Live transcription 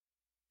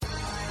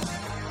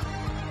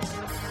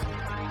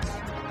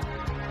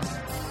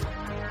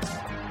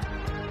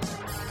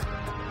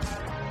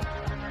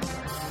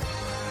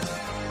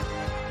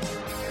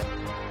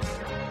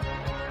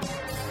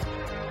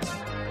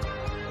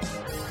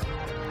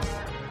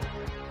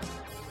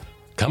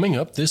Coming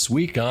up this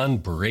week on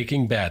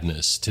Breaking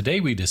Badness, today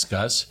we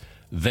discuss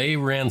They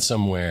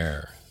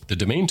Ransomware. The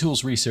Domain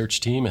Tools research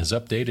team has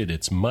updated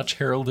its much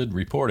heralded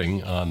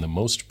reporting on the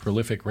most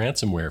prolific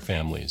ransomware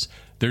families.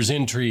 There's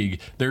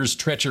intrigue, there's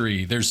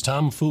treachery, there's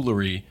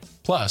tomfoolery,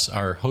 plus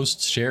our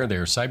hosts share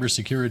their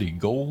cybersecurity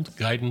gold,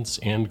 guidance,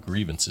 and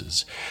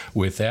grievances.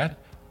 With that,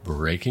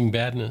 Breaking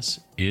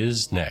Badness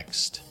is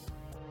next.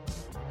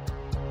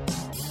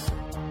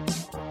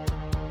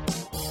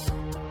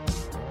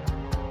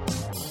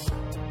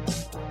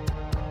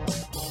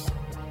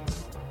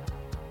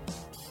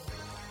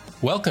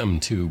 Welcome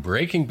to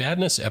Breaking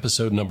Badness,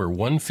 episode number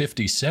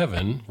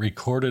 157,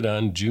 recorded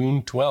on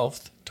June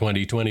 12th,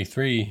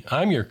 2023.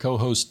 I'm your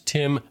co-host,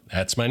 Tim,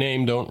 that's my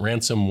name, don't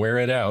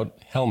ransomware it out,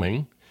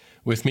 Helming.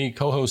 With me,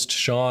 co-host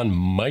Sean,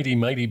 Mighty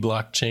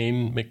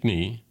Blockchain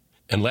McNee.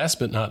 And last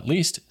but not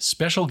least,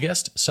 special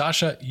guest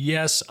Sasha,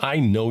 yes, I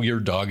know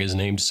your dog is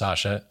named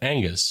Sasha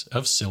Angus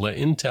of Scylla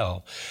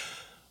Intel.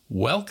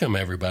 Welcome,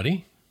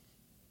 everybody.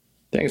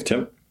 Thanks,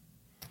 Tim.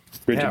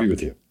 Great to be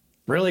with you.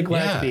 Really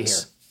glad to be here.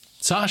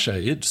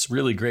 Sasha, it's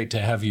really great to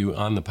have you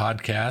on the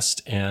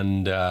podcast,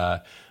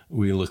 and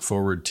we look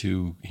forward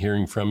to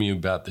hearing from you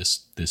about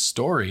this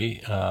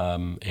story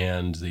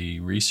and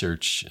the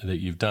research that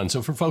you've done.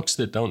 So for folks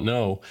that don't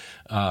know,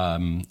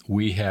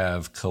 we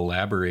have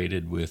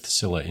collaborated with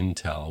Scylla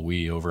Intel,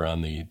 we over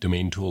on the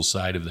Domain Tools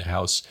side of the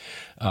house.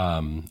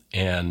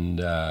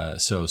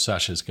 So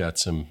Sasha's got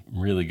some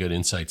really good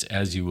insights,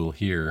 as you will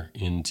hear,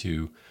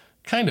 into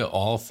kind of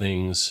all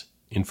things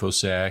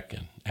InfoSec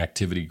and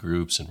activity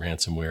groups and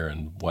ransomware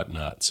and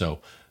whatnot.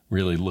 So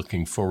really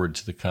looking forward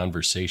to the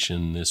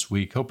conversation this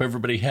week. Hope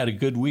everybody had a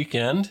good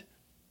weekend.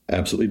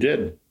 Absolutely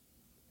did.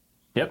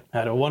 Yep,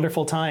 had a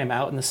wonderful time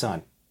out in the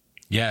sun.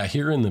 Yeah,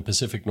 here in the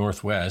Pacific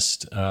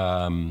Northwest,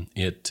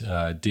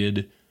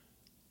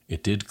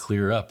 it did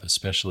clear up,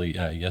 especially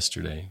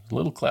yesterday. A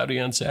little cloudy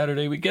on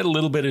Saturday. We get a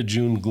little bit of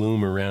June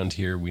gloom around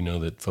here. We know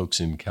that folks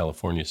in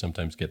California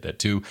sometimes get that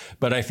too.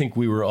 But I think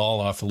we were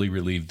all awfully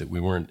relieved that we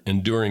weren't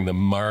enduring the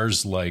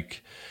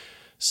Mars-like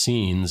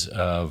scenes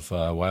of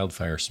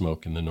wildfire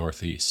smoke in the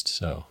Northeast.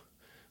 So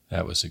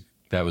that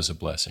was a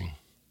blessing.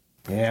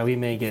 Yeah, we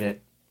may get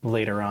it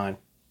later on.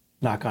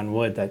 Knock on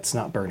wood, that's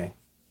not burning.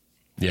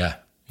 Yeah,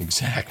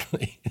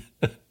 exactly.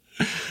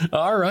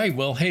 All right.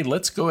 Well, hey,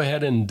 let's go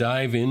ahead and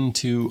dive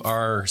into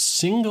our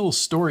single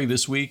story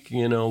this week.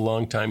 You know,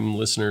 longtime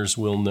listeners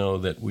will know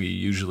that we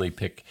usually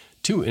pick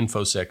 2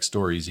 InfoSec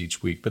stories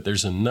each week, but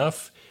there's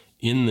enough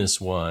in this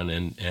one,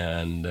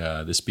 and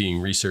this being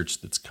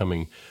research that's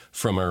coming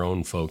from our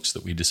own folks,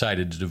 that we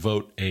decided to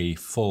devote a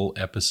full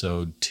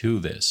episode to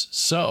this.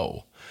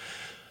 So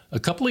a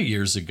couple of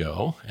years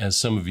ago, as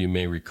some of you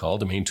may recall,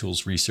 Domain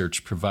Tools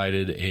Research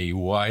provided a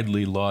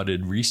widely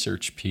lauded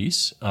research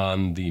piece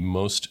on the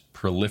most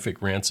prolific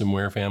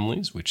ransomware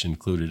families, which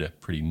included a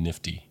pretty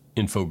nifty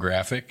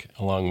infographic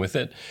along with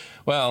it.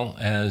 Well,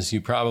 as you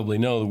probably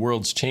know, the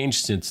world's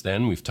changed since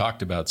then. We've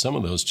talked about some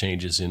of those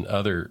changes in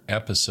other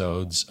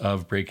episodes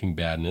of Breaking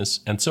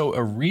Badness. And so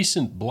a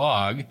recent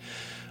blog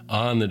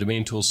on the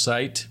Domain Tools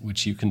site,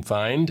 which you can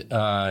find,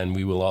 and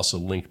we will also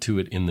link to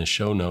it in the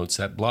show notes.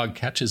 That blog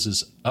catches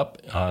us up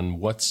on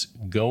what's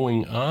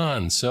going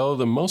on. So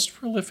the most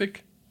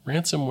prolific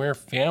ransomware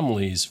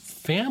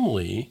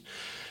family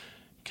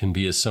can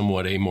be a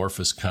somewhat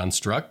amorphous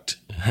construct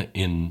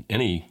in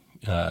any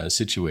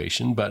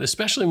situation, but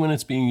especially when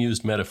it's being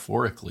used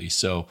metaphorically.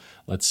 So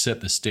let's set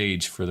the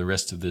stage for the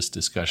rest of this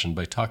discussion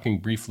by talking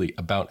briefly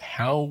about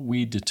how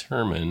we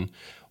determine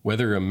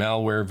whether a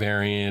malware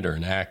variant or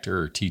an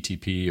actor or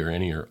TTP or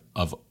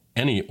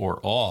any or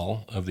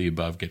all of the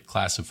above get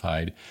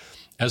classified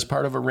as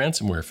part of a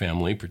ransomware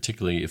family,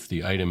 particularly if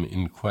the item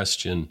in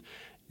question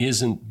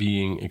isn't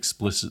being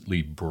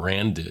explicitly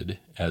branded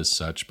as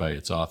such by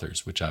its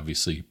authors, which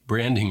obviously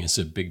branding is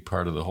a big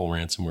part of the whole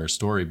ransomware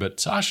story. But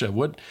Sasha,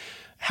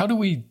 how do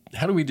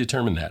we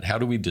determine that? How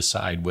do we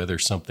decide whether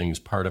something's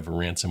part of a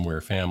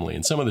ransomware family?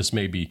 And some of this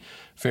may be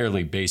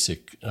fairly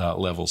basic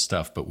level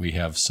stuff, but we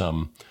have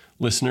some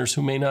listeners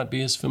who may not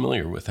be as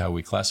familiar with how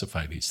we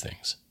classify these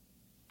things.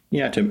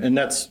 Yeah, Tim, and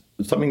that's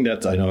something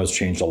that I know has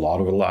changed a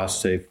lot over the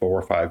last, say, 4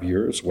 or 5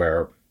 years,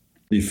 where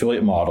the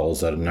affiliate models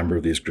that a number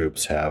of these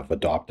groups have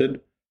adopted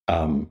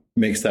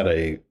makes that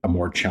a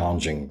more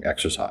challenging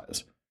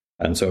exercise.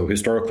 And so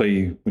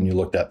historically, when you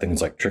looked at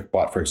things like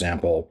TrickBot, for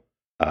example,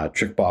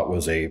 TrickBot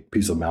was a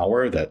piece of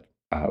malware that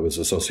was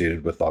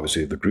associated with,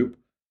 obviously, the group.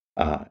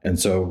 And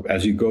so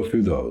as you go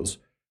through those,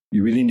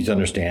 you really need to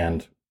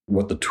understand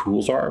what the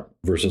tools are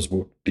versus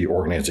what the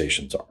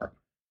organizations are.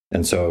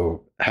 And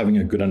so having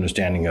a good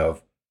understanding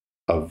of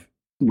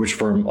which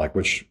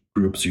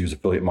groups use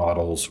affiliate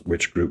models,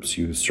 which groups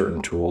use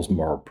certain tools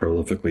more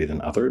prolifically than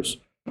others,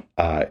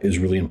 is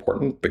really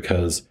important,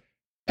 because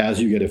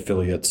as you get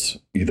affiliates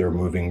either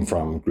moving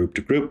from group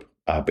to group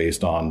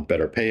based on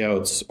better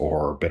payouts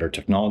or better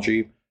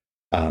technology,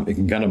 it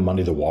can kind of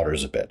muddy the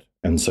waters a bit.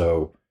 And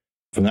so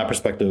from that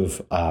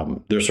perspective,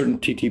 there are certain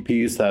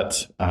TTPs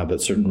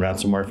that certain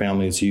ransomware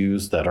families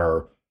use that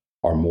are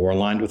more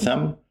aligned with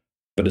them.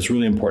 But it's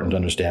really important to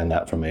understand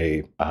that from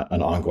an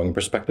ongoing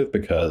perspective,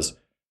 because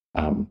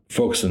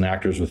folks and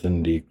actors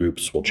within the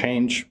groups will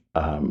change.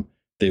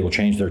 They will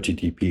change their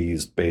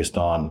TTPs based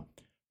on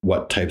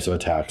what types of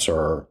attacks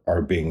are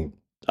being,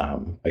 I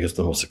guess,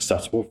 the most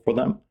successful for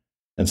them.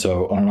 And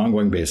so on an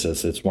ongoing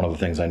basis, it's one of the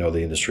things I know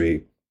the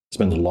industry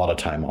spends a lot of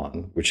time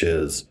on, which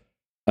is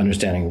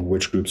understanding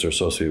which groups are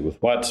associated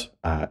with what,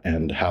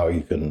 and how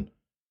you can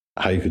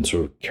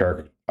sort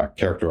of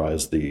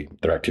characterize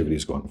their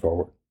activities going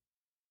forward.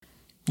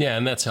 Yeah,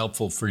 and that's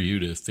helpful for you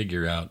to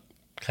figure out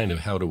kind of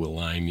how to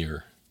align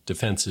your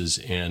defenses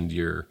and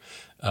your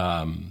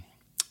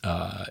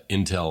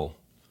intel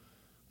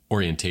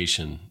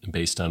orientation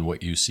based on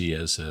what you see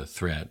as a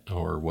threat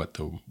or what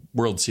the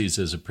world sees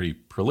as a pretty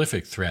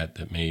prolific threat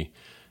that may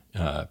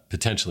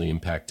potentially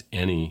impact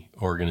any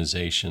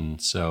organization.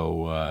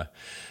 So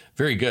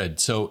very good.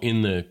 So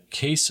in the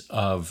case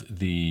of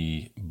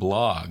the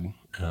blog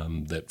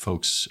that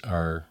folks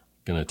are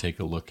going to take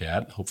a look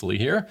at, hopefully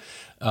here,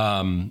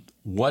 how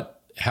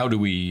do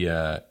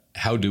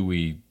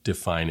we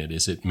define it?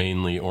 Is it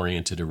mainly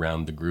oriented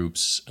around the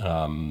groups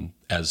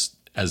as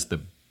the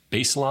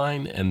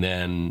baseline, and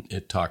then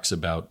it talks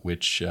about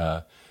which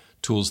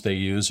tools they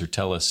use, or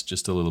tell us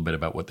just a little bit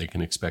about what they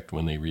can expect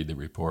when they read the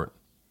report?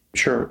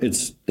 Sure.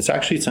 It's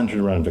actually centered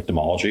around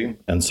victimology.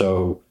 And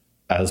so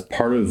as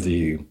part of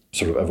the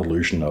sort of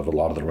evolution of a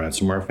lot of the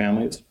ransomware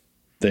families,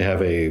 they've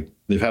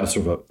had a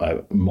sort of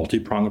a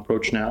multi-prong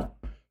approach now.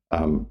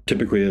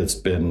 Typically, it's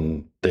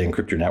been they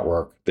encrypt your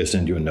network, they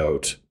send you a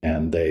note,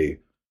 and they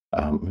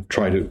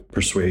try to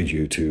persuade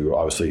you to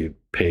obviously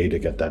pay to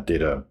get that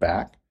data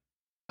back.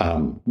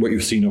 What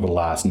you've seen over the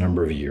last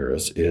number of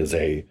years is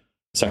a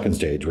second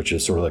stage, which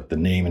is sort of like the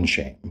name and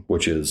shame,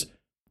 which is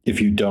if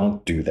you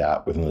don't do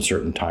that within a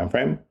certain time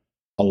frame,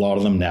 a lot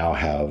of them now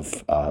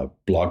have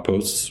blog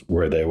posts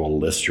where they will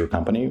list your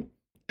company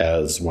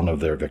as one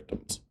of their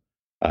victims.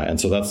 And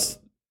so that's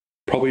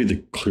probably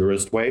the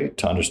clearest way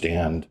to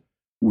understand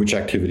which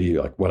activity,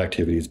 like what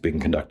activity is being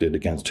conducted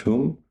against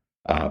whom,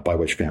 by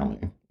which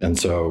family. And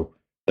so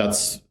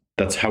that's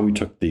how we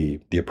took the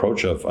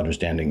approach of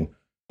understanding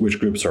which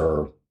groups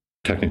are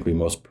technically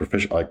most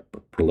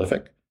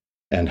prolific,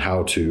 and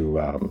how to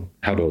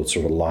sort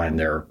of align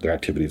their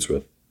activities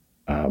with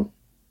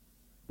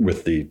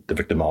the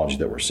victimology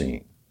that we're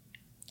seeing.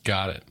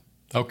 Got it.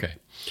 Okay.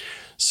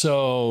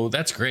 So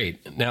that's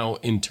great. Now,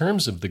 in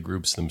terms of the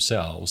groups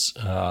themselves,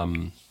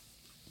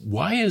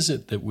 why is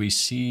it that we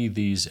see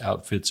these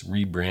outfits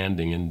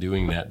rebranding and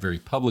doing that very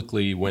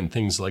publicly when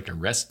things like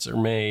arrests are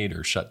made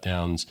or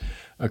shutdowns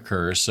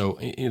occur? So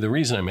the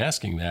reason I'm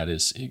asking that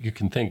is you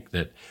can think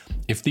that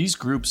if these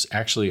groups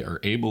actually are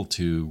able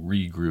to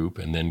regroup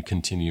and then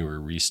continue or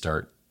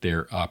restart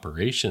their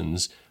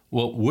operations,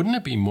 well, wouldn't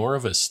it be more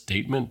of a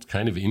statement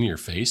kind of in your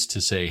face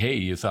to say, hey,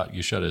 you thought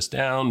you shut us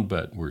down,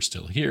 but we're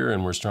still here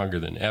and we're stronger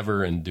than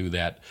ever, and do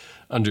that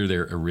under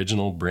their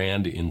original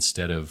brand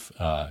instead of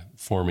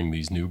forming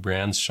these new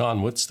brands?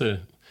 Sean, what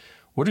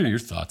are your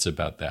thoughts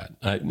about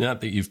that?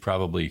 Not that you've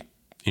probably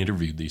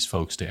interviewed these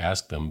folks to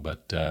ask them,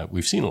 but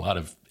we've seen a lot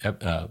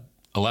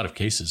of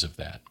cases of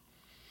that.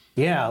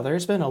 Yeah,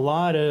 there's been a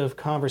lot of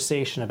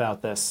conversation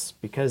about this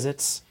because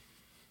it's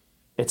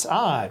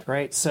odd,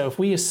 right? So if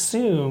we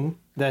assume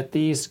that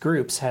these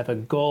groups have a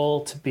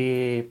goal to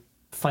be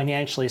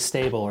financially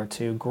stable or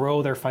to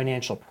grow their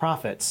financial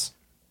profits,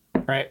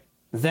 right?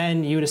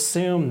 Then you'd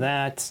assume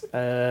that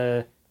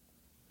a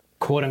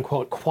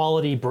quote-unquote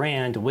quality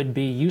brand would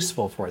be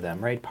useful for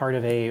them, right? Part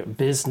of a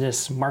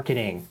business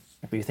marketing,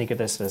 if you think of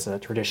this as a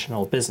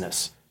traditional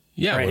business.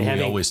 Yeah, right? when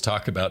we always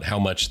talk about how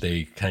much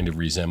they kind of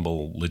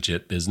resemble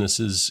legit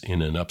businesses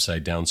in an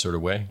upside-down sort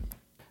of way.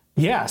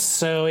 Yeah,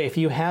 so if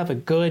you have a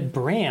good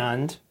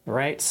brand,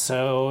 right?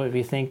 So if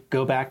you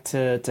go back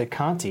to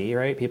Conti,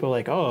 right? People are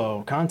like,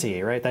 oh,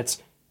 Conti, right?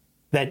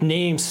 That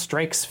name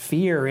strikes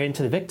fear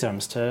into the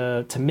victims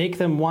to make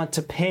them want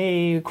to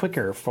pay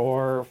quicker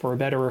for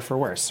better or for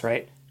worse,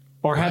 right?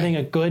 Or having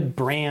a good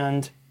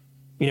brand,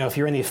 if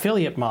you're in the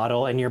affiliate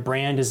model and your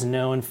brand is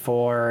known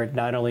for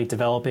not only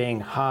developing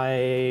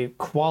high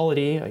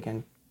quality,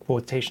 again,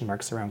 quotation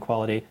marks around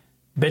quality,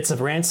 bits of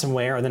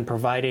ransomware, and then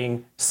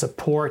providing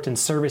support and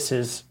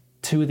services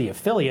to the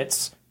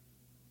affiliates,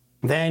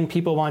 then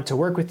people want to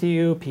work with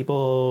you,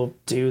 people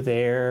do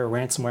their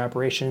ransomware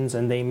operations,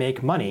 and they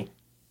make money.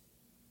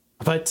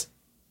 But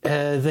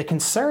the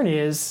concern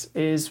is,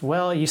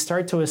 well, you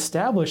start to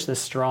establish this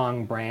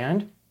strong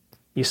brand,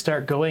 you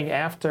start going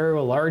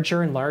after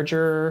larger and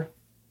larger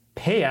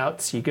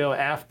payouts, you go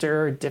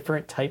after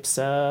different types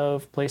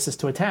of places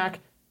to attack,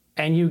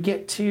 and you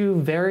get to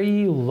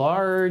very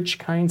large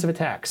kinds of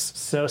attacks.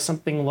 So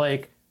something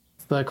like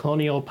the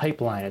Colonial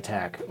Pipeline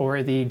attack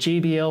or the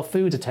JBL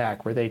Foods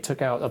attack where they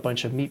took out a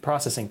bunch of meat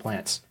processing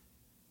plants.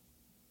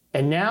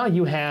 And now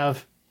you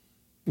have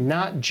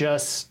not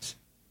just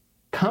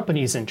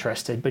companies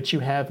interested, but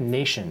you have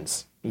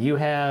nations. You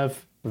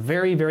have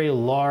very, very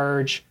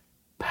large,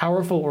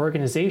 powerful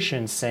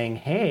organizations saying,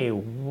 hey,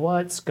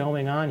 what's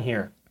going on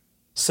here?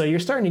 So you're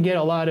starting to get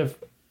a lot of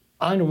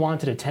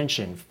unwanted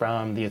attention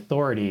from the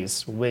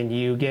authorities when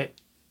you get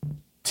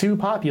too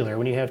popular,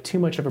 when you have too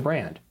much of a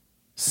brand.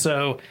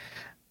 So,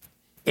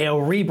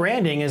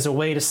 rebranding is a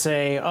way to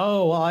say,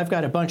 oh, well, I've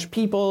got a bunch of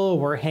people,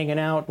 we're hanging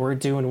out, we're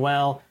doing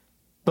well,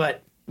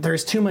 but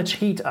there's too much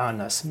heat on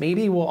us.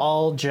 Maybe we'll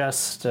all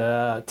just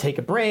take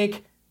a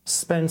break,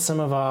 spend some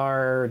of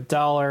our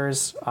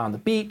dollars on the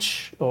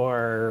beach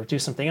or do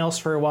something else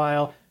for a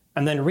while,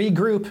 and then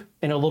regroup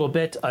in a little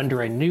bit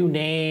under a new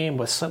name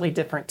with slightly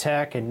different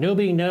tech, and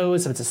nobody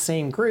knows if it's the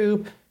same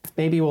group.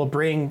 Maybe we'll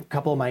bring a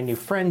couple of my new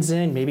friends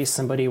in. Maybe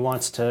somebody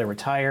wants to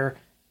retire.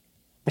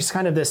 It's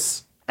kind of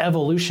this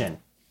evolution.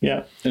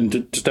 Yeah, and to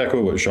just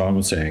echo what Sean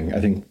was saying,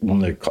 I think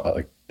one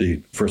of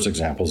the first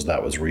examples of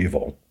that was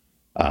Revil,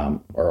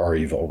 or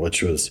Evil,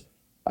 which was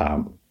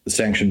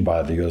sanctioned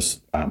by the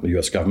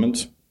U.S.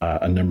 government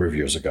a number of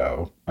years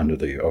ago under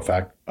the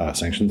OFAC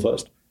sanctions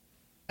list.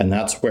 And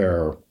that's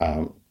where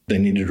they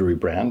needed to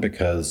rebrand,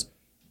 because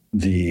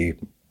the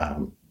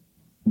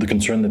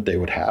concern that they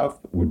would have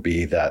would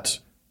be that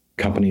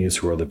companies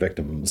who are the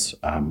victims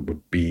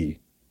would be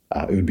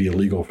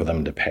illegal for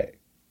them to pay.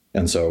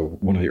 And so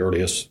one of the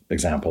earliest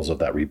examples of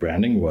that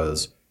rebranding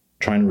was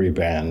trying to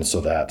rebrand so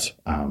that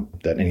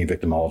that any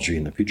victimology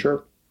in the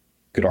future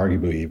could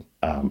arguably,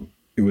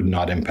 it would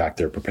not impact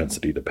their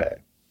propensity to pay.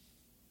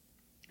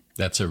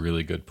 That's a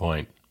really good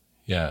point.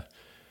 Yeah.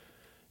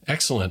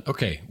 Excellent.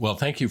 Okay. Well,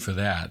 thank you for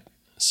that.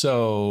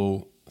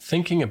 So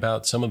thinking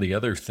about some of the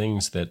other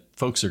things that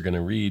folks are going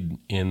to read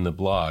in the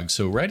blog.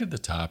 So right at the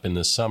top in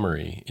the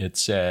summary, it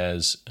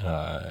says,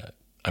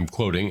 I'm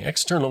quoting,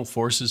 external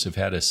forces have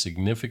had a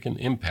significant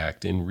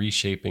impact in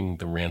reshaping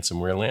the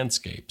ransomware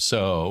landscape.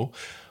 So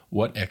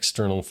what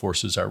external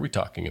forces are we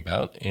talking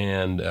about?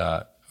 And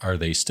are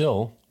they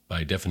still,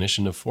 by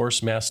definition of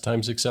force, mass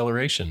times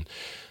acceleration?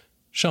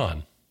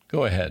 Sean,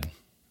 go ahead.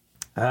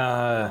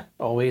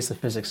 Always the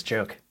physics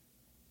joke.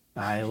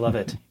 I love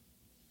it.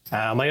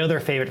 My other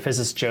favorite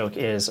physics joke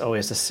is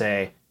always to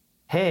say,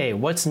 hey,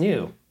 what's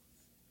new?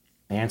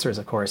 The answer is,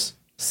 of course,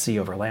 C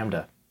over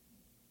lambda.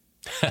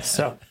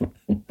 So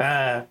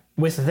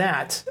with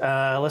that,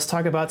 let's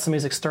talk about some of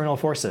these external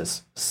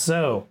forces.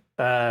 So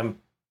the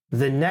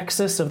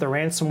nexus of the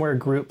ransomware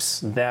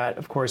groups that,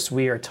 of course,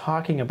 we are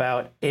talking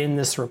about in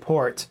this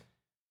report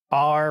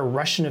are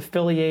Russian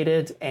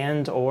affiliated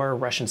and or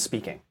Russian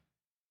speaking.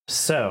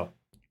 So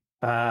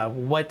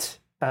what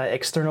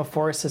external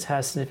forces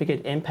has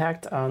significant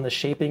impact on the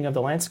shaping of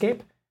the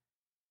landscape?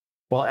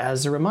 Well,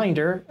 as a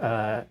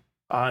reminder,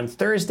 on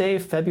Thursday,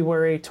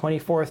 February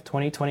 24th,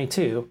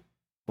 2022,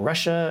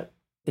 Russia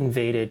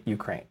invaded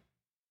Ukraine.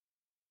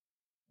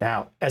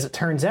 Now, as it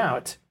turns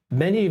out,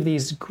 many of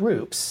these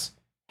groups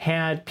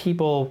had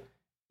people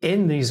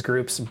in these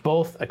groups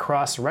both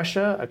across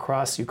Russia,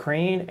 across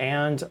Ukraine,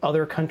 and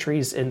other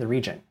countries in the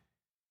region.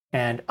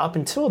 And up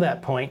until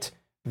that point,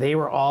 they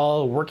were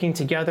all working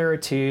together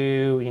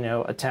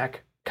to,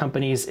 attack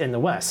companies in the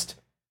West.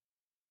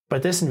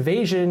 But this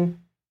invasion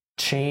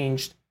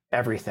changed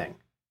everything.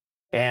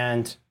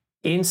 And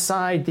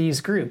inside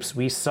these groups,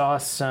 we saw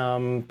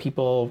some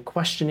people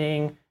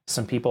questioning,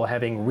 some people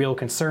having real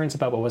concerns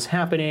about what was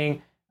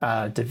happening,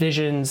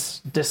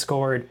 divisions,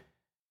 discord.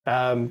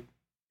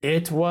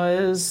 It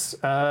was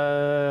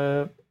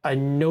a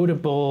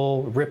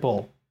notable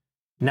ripple,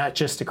 not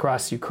just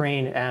across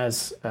Ukraine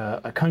as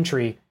a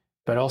country,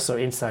 but also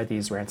inside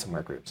these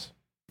ransomware groups.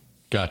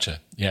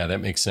 Gotcha. Yeah,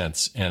 that makes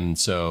sense. And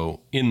so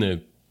in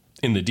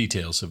the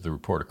details of the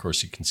report, of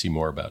course, you can see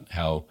more about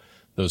how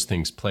those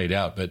things played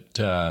out. But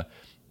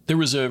there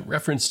was a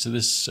reference to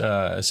this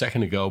a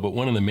second ago, but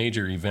one of the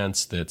major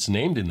events that's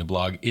named in the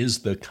blog is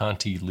the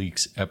Conti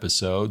Leaks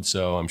episode.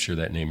 So I'm sure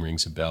that name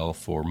rings a bell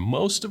for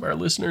most of our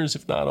listeners,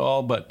 if not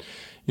all. But,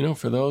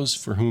 for those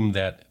for whom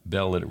that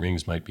bell that it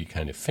rings might be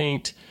kind of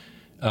faint,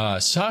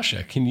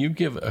 Sasha, can you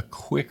give a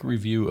quick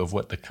review of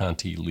what the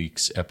Conti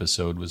Leaks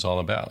episode was all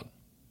about?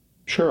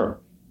 Sure.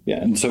 Yeah,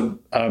 and so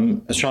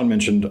as Sean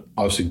mentioned,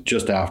 obviously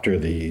just after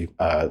the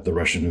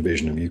Russian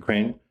invasion of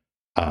Ukraine,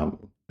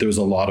 there was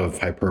a lot of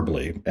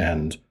hyperbole,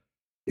 and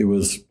it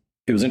was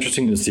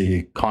interesting to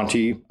see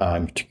Conti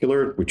in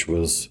particular, which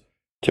was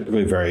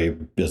typically a very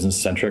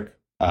business centric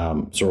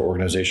sort of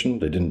organization.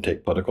 They didn't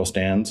take political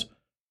stands.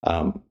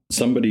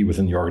 Somebody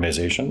within the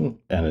organization,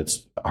 and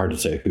it's hard to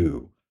say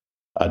who,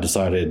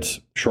 decided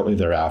shortly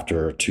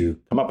thereafter to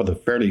come up with a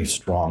fairly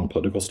strong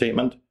political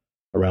statement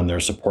around their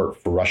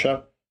support for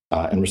Russia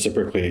and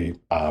reciprocally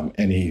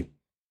any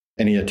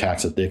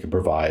attacks that they could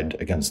provide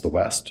against the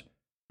West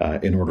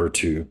in order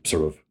to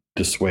sort of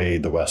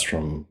dissuade the West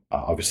from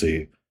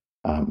obviously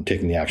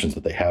taking the actions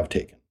that they have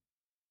taken.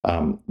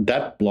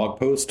 That blog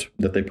post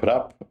that they put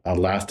up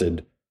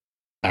lasted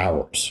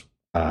hours.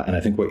 And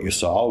I think what you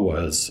saw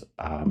was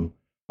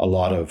a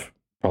lot of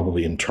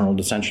probably internal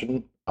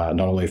dissension, not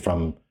only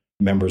from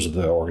members of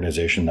the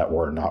organization that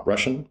were not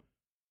Russian,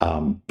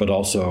 but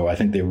also I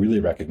think they really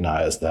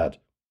recognized that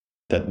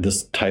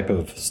this type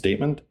of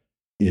statement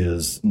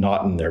is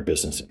not in their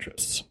business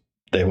interests.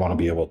 They want to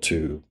be able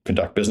to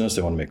conduct business.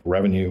 They want to make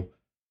revenue.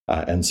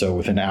 And so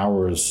within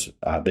hours,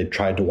 they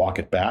tried to walk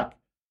it back.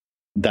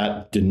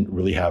 That didn't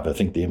really have, I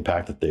think, the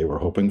impact that they were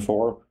hoping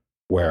for,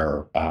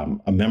 where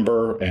a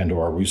member and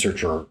or a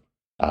researcher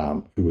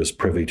who was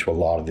privy to a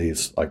lot of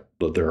these, like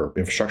their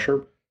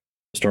infrastructure,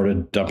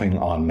 started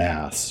dumping en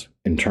masse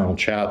internal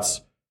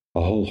chats,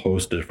 a whole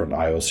host of different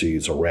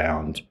IOCs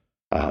around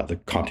the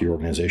Conti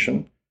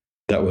organization.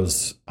 That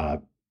was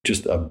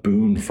just a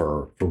boon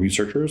for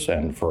researchers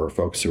and for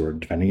folks who are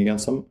defending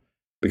against them,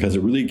 because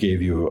it really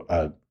gave you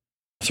a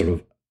sort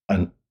of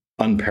an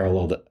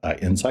unparalleled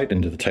insight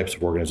into the types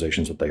of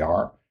organizations that they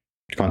are,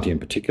 Conti in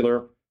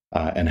particular,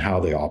 and how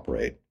they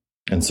operate.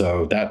 And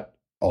so that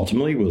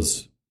ultimately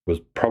was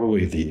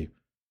probably the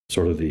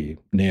sort of the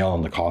nail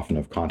in the coffin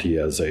of Conti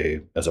as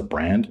a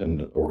brand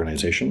and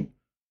organization.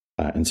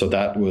 And so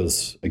that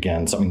was,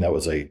 again, something that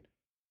was a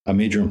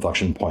major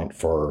inflection point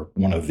for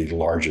one of the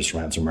largest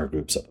ransomware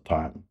groups at the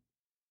time.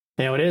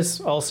 It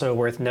is also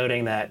worth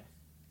noting that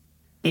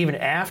even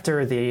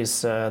after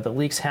these the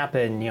leaks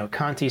happened,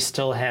 Conti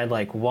still had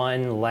like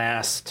one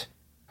last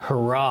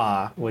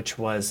hurrah, which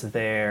was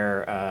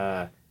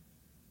their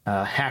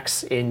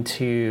hacks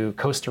into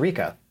Costa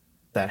Rica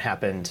that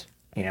happened,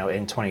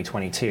 in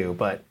 2022.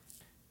 But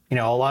a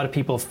lot of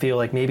people feel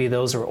like maybe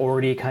those are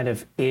already kind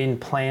of in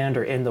planned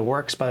or in the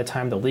works by the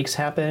time the leaks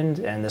happened,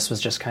 and this was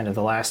just kind of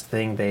the last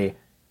thing they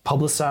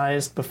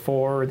publicized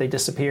before they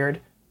disappeared.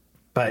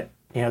 But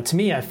to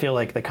me, I feel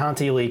like the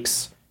Conti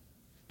leaks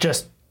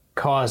just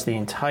caused the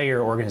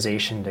entire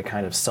organization to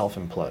kind of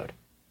self-implode.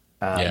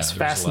 It's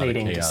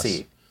fascinating to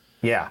see.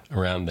 Yeah.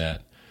 Around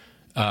that.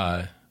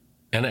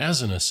 And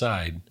as an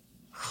aside,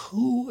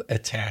 who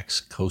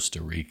attacks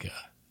Costa Rica?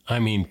 I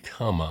mean,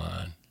 come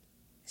on.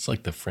 It's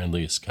like the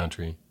friendliest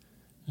country.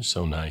 They're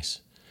so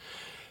nice.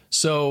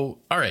 So,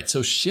 all right.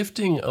 So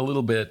shifting a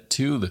little bit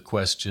to the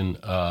question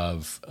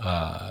of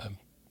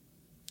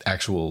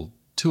actual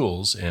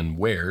tools and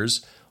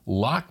wares,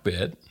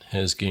 Lockbit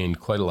has gained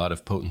quite a lot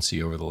of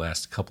potency over the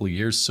last couple of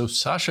years. So,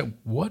 Sasha,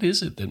 what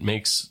is it that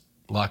makes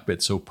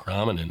Lockbit so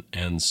prominent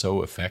and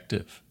so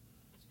effective?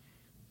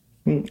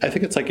 I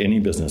think it's like any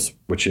business,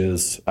 which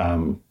is,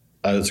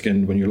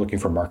 again, when you're looking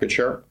for market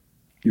share,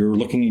 you're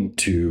looking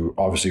to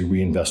obviously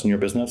reinvest in your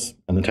business.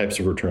 And the types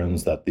of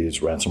returns that these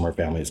ransomware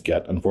families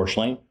get,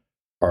 unfortunately,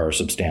 are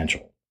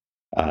substantial.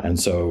 And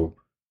so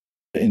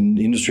in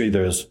the industry,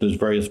 there's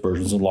various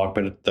versions of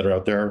Lockbit that are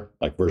out there,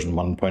 like version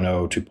 1.0,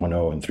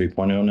 2.0, and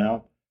 3.0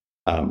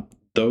 now.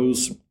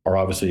 Those are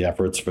obviously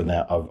efforts for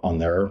that on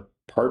their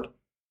part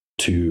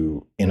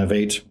to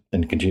innovate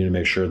and continue to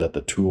make sure that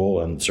the tool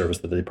and service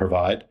that they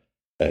provide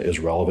is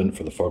relevant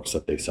for the folks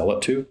that they sell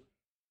it to.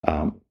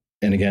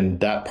 And again,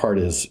 that part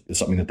is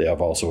something that they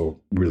have also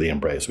really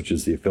embraced, which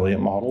is the affiliate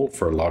model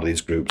for a lot of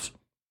these groups.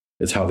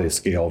 It's how they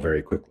scale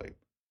very quickly.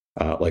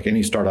 Like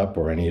any startup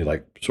or any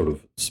like sort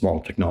of small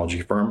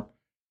technology firm,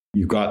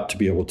 you've got to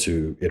be able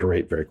to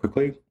iterate very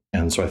quickly.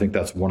 And so I think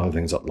that's one of the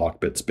things that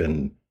Lockbit's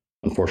been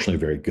unfortunately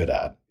very good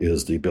at,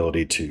 is the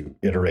ability to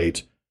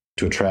iterate,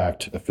 to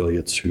attract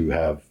affiliates who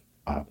have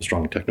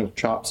strong technical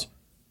chops,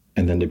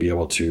 and then to be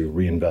able to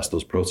reinvest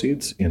those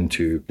proceeds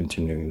into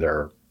continuing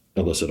their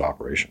illicit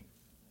operation.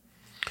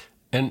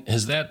 And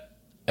has that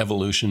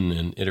evolution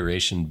and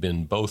iteration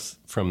been both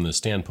from the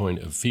standpoint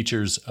of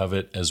features of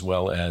it as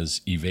well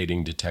as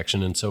evading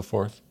detection and so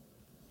forth?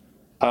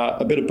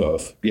 A bit of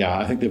both. Yeah,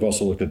 I think they've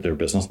also looked at their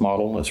business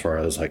model as far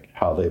as like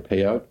how they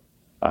pay out.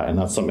 And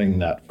that's something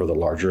that for the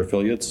larger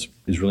affiliates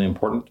is really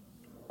important.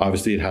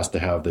 Obviously, it has to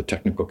have the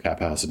technical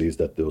capacities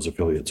that those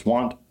affiliates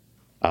want.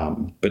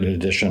 But in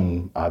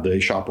addition, they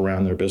shop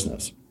around their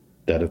business.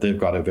 That if they've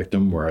got a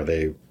victim where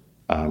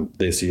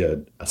they see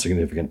a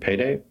significant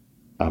payday,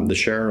 the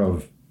share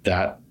of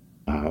that,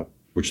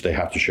 which they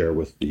have to share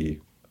with the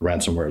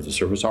ransomware as a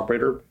service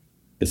operator,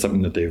 is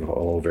something that they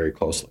follow very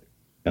closely.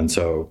 And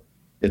so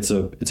it's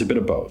a bit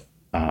of both.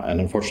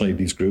 And unfortunately,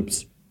 these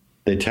groups,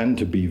 they tend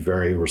to be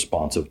very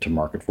responsive to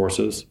market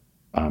forces.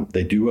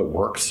 They do what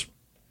works.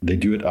 They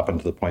do it up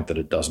until the point that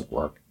it doesn't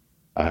work.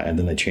 And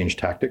then they change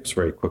tactics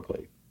very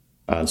quickly.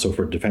 So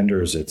for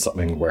defenders, it's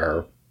something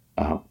where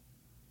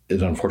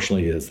it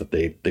unfortunately is that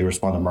they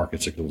respond to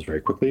market signals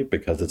very quickly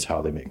because it's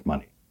how they make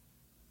money.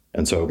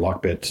 And so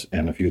Lockbit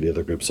and a few of the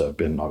other groups have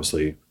been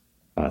obviously,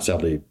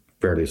 sadly,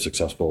 fairly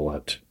successful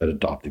at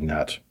adopting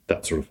that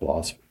sort of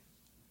philosophy.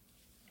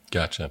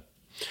 Gotcha.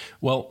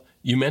 Well,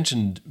 you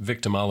mentioned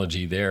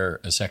victimology there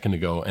a second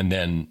ago, and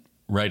then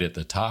right at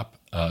the top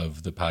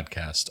of the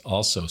podcast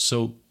also.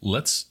 So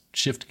let's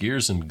shift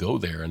gears and go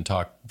there and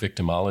talk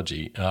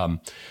victimology.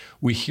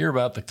 We hear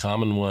about the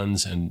common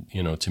ones, and,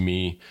 to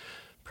me,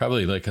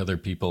 probably like other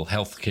people,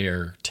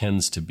 healthcare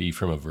tends to be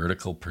from a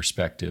vertical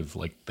perspective.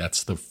 Like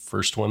that's the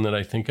first one that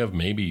I think of,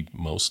 maybe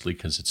mostly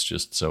because it's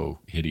just so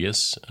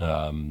hideous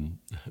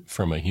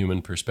from a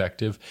human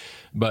perspective.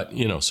 But,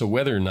 so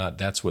whether or not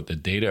that's what the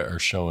data are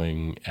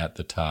showing at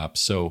the top.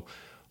 So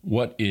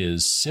what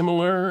is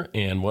similar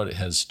and what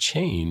has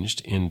changed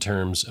in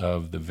terms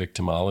of the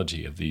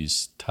victimology of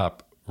these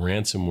top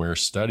ransomware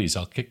studies?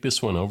 I'll kick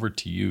this one over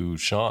to you,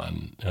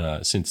 Sean,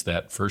 since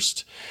that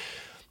first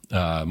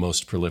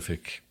most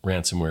prolific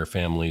ransomware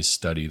families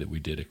study that we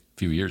did a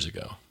few years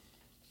ago.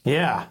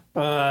 Yeah.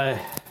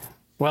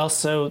 Well,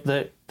 so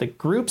the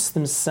groups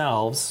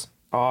themselves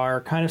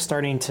are kind of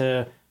starting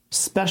to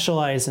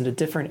specialize into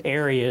different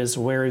areas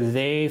where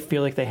they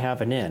feel like they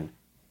have an in.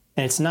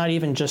 And it's not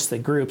even just the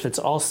groups, it's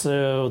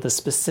also the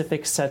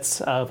specific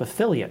sets of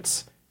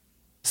affiliates.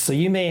 So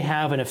you may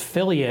have an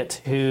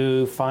affiliate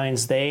who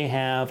finds they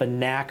have a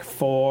knack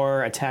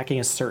for attacking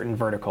a certain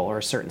vertical or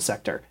a certain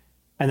sector.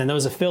 And then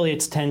those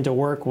affiliates tend to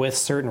work with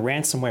certain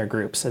ransomware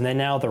groups. And then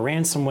now the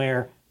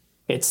ransomware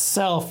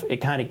itself, it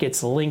kind of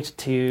gets linked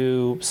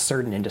to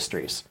certain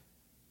industries.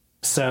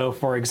 So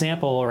for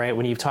example, right,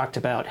 when you've talked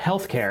about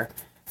healthcare,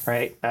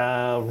 right,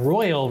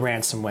 Royal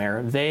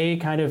Ransomware, they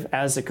kind of,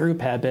 as a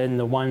group, have been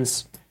the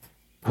ones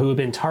who have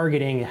been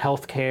targeting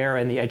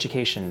healthcare and the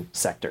education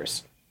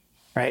sectors,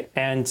 right?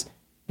 And,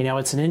 you know,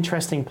 it's an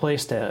interesting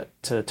place to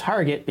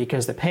target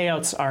because the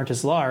payouts aren't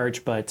as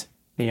large, but,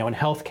 you know, in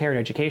healthcare and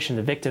education,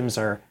 the victims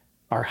are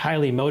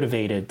highly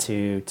motivated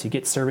to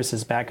get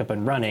services back up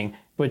and running,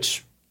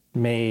 which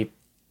may,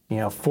 you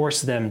know,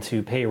 force them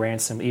to pay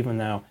ransom even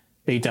though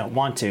they don't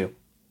want to.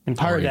 And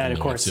part of that, of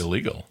course, it's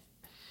illegal.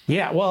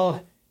 Yeah,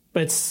 well,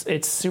 but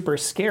it's super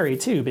scary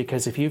too,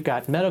 because if you've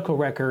got medical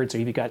records or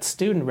you've got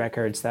student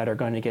records that are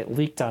going to get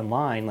leaked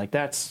online, like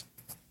that's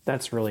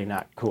really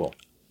not cool.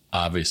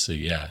 Obviously,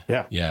 yeah.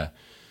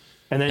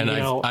 And then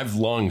I've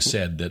long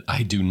said that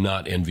I do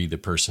not envy the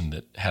person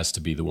that has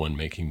to be the one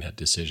making that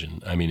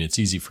decision. I mean, it's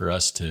easy for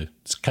us to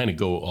kind of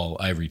go all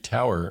ivory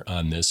tower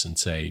on this and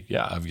say,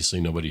 yeah,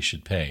 obviously nobody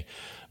should pay.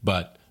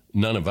 But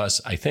none of us,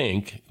 I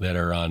think, that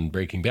are on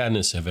Breaking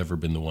Badness have ever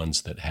been the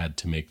ones that had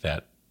to make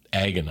that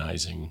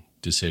agonizing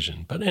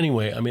decision. But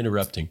anyway, I'm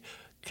interrupting.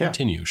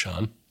 Continue,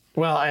 Sean.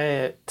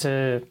 Well,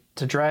 to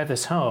drive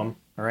this home,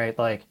 right,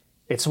 like,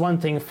 it's one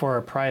thing for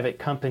a private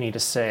company to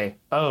say,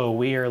 oh,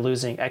 we are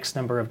losing X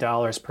number of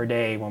dollars per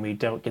day when we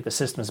don't get the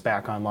systems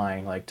back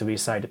online. Like, do we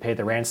decide to pay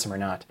the ransom or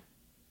not?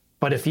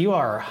 But if you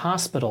are a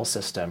hospital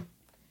system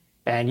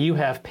and you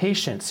have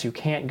patients who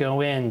can't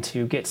go in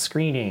to get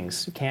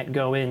screenings, who can't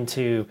go in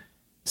to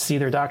see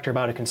their doctor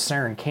about a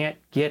concern, can't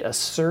get a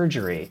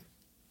surgery,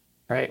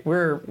 right?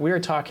 We're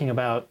talking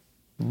about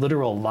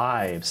literal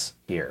lives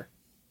here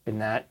in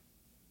that.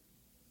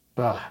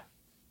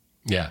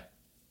 Yeah.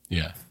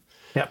 Yep.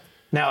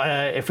 Now,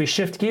 if we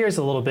shift gears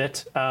a little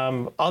bit,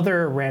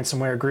 other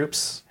ransomware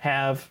groups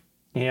have,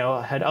 you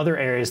know, had other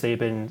areas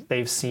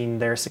they've seen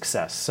their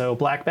success. So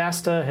Black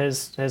Basta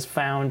has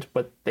found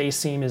what they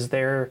seem is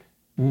their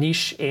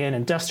niche in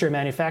industrial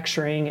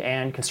manufacturing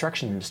and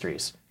construction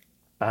industries.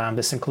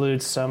 This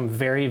includes some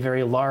very,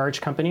 very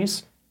large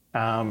companies,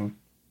 and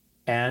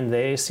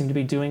they seem to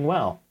be doing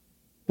well.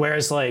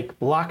 Whereas like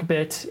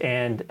Lockbit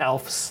and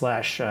Elf /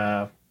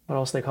 what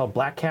else they call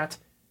Black Cat,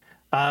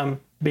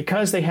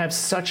 because they have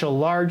such a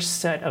large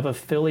set of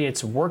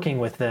affiliates working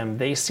with them,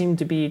 they seem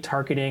to be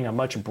targeting a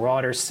much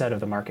broader set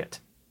of the market.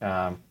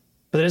 But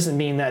that doesn't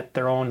mean that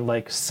their own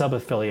like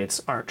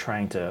sub-affiliates aren't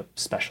trying to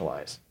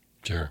specialize.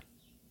 Sure.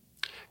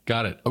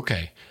 Got it.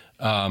 Okay.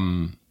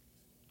 I'm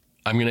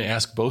going to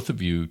ask both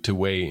of you to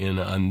weigh in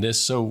on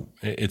this. So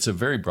it's a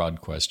very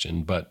broad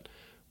question, but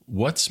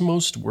what's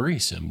most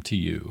worrisome to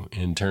you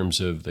in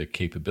terms of the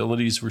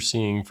capabilities we're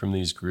seeing from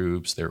these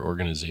groups, their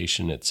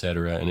organization, et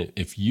cetera? And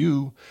if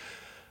you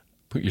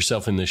put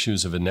yourself in the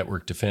shoes of a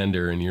network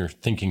defender and you're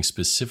thinking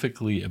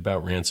specifically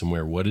about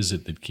ransomware, what is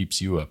it that keeps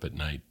you up at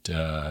night?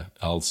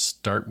 I'll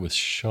start with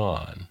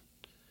Sean.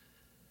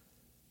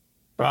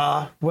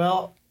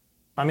 Well,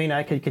 I mean,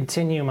 I could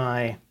continue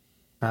my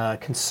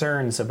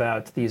concerns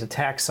about these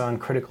attacks on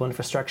critical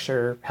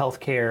infrastructure,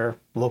 healthcare,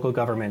 local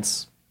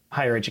governments,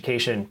 higher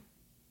education.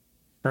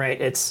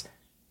 Right?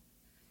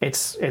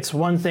 It's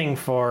one thing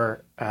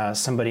for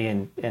somebody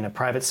in a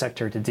private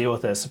sector to deal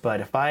with this,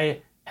 but if I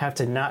have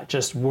to not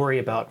just worry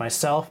about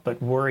myself,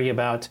 but worry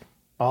about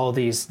all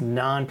these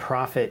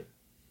nonprofit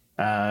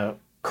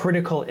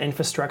critical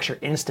infrastructure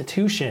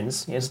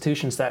institutions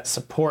that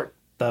support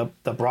the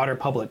broader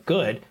public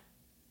good,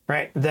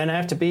 right? Then I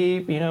have to be,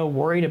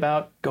 worried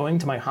about going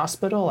to my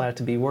hospital. I have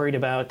to be worried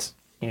about,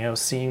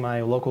 seeing my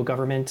local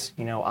government,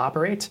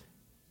 operate.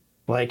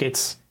 Like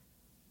it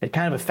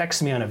kind of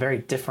affects me on a very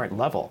different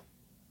level,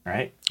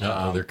 right?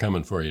 They're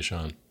coming for you,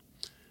 Sean.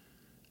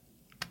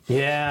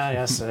 Yeah,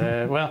 yes.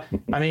 Well,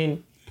 I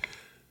mean,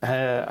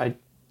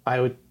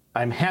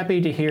 I'm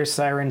happy to hear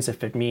sirens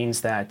if it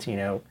means that,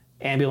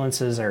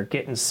 ambulances are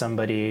getting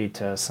somebody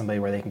to somebody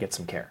where they can get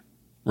some care.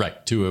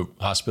 Right, to a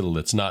hospital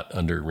that's not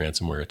under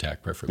ransomware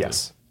attack, preferably.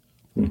 Yes.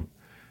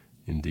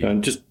 Indeed.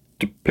 And just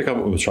to pick up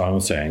what Sean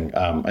was saying,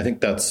 I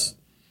think that's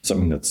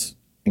something that's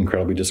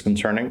incredibly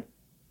disconcerting.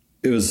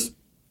 It was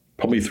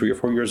probably 3 or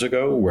 4 years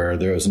ago where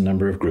there was a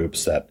number of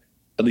groups that,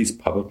 at least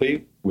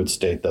publicly, would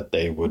state that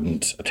they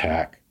wouldn't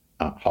attack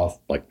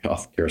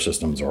healthcare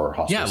systems or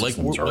hospital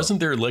systems. Yeah, wasn't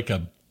there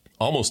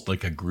almost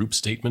like a group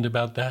statement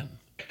about that?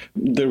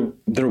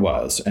 There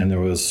was, and there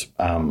was.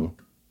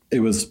 It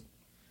was,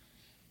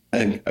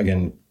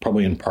 again,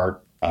 probably in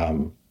part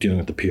dealing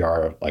with the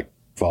PR, like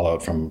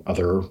fallout from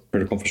other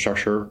critical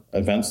infrastructure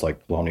events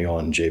like Colonial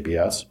and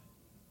JBS,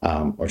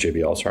 or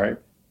JBL, sorry.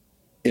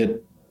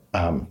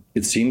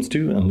 It seems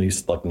to, at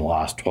least like in the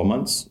last 12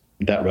 months,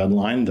 that red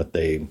line that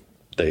they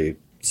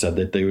said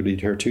that they would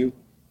adhere to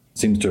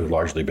seems to have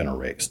largely been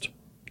erased.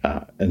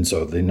 And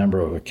so the number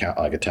of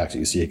attacks that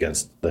you see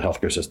against the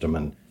healthcare system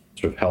and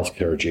sort of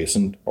healthcare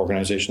adjacent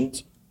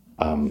organizations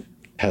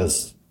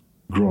has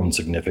grown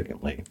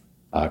significantly.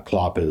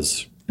 CLOP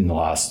is in the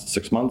last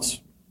 6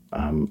 months,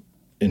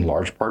 in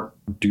large part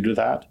due to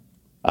that.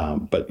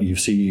 But you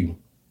see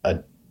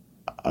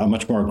a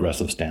much more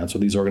aggressive stance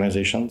with these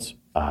organizations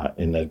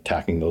in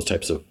attacking those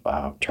types of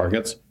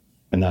targets.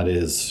 And that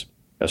is,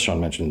 as Sean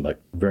mentioned, like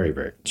very,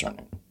 very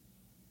concerning.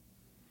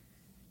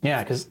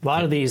 Yeah, because a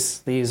lot of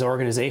these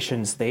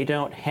organizations, they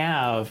don't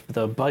have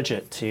the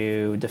budget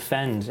to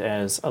defend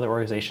as other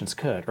organizations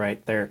could,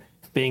 right? They're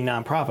being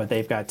nonprofit.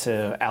 They've got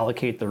to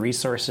allocate the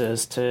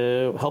resources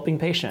to helping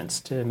patients,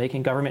 to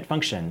making government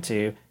function,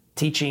 to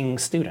teaching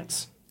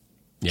students.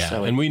 Yeah,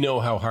 so and we know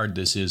how hard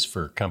this is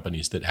for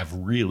companies that have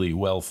really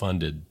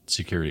well-funded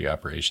security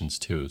operations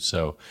too.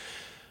 So,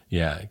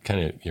 yeah, kind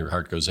of your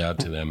heart goes out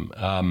to them.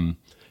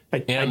 I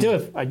do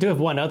have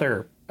one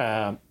other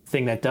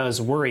thing that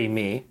does worry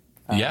me.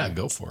 Yeah,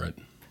 go for it.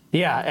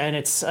 Yeah, and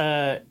it's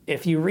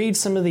if you read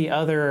some of the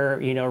other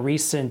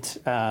recent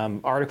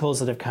articles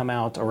that have come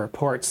out or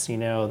reports,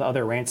 the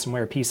other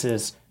ransomware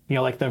pieces,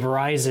 like the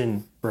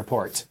Verizon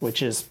report,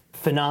 which is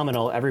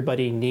phenomenal.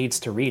 Everybody needs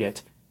to read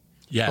it.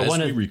 Yeah, as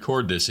we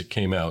record this, it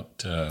came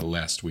out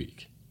last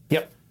week.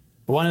 Yep.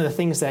 One of the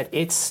things that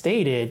it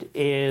stated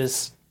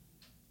is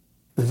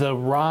the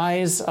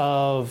rise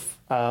of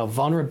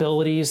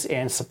vulnerabilities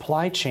and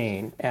supply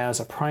chain as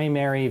a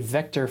primary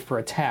vector for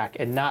attack,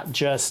 and not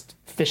just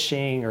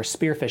phishing or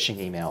spear phishing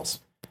emails.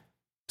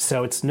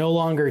 So it's no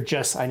longer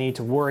just I need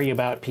to worry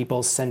about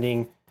people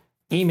sending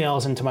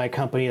emails into my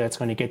company that's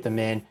going to get them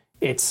in.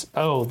 It's,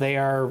 they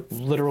are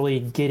literally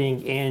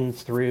getting in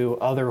through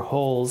other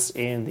holes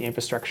in the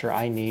infrastructure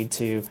I need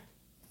to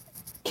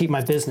keep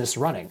my business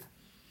running.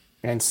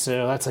 And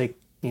so that's like,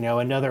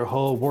 another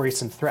whole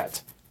worrisome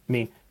threat. I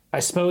mean, I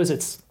suppose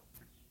it's,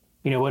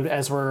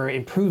 as we're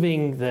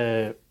improving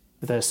the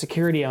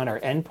security on our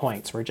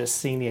endpoints, we're just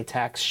seeing the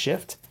attacks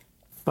shift.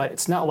 But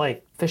it's not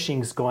like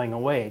phishing's going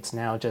away. It's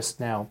now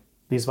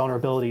these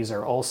vulnerabilities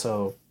are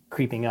also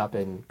creeping up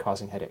and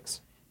causing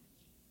headaches.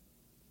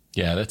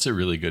 Yeah, that's a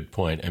really good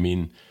point. I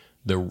mean,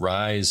 the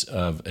rise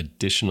of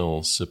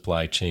additional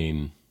supply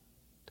chain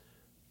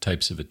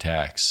types of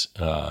attacks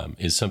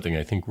is something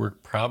I think we're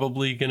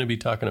probably going to be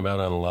talking about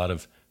on a lot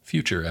of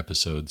future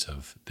episodes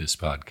of this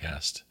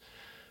podcast.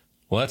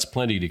 Well, that's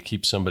plenty to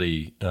keep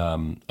somebody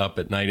up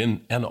at night.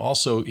 And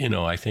also,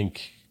 I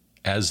think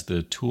as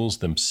the tools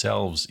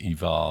themselves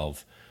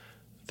evolve,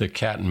 the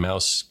cat and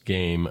mouse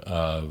game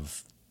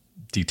of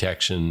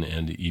detection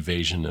and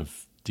evasion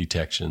of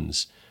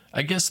detections,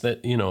 I guess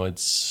that, at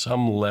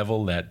some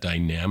level that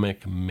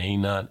dynamic may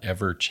not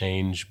ever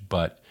change,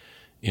 but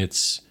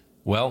it's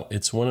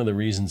one of the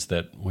reasons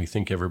that we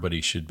think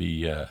everybody should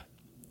be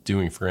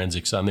doing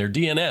forensics on their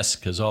DNS,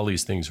 because all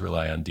these things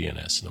rely on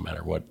DNS, no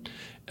matter what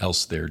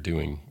else they're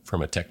doing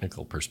from a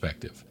technical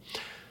perspective.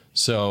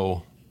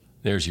 So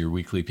there's your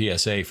weekly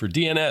PSA for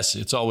DNS.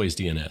 It's always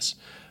DNS.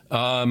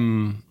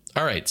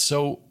 All right,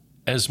 so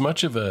as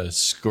much of a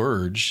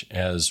scourge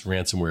as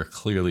ransomware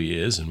clearly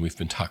is, and we've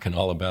been talking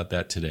all about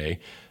that today,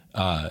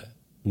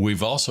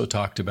 we've also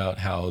talked about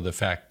how the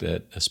fact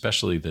that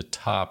especially the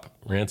top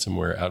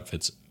ransomware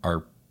outfits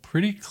are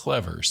pretty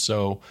clever.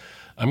 So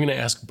I'm going to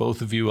ask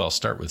both of you, I'll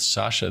start with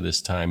Sasha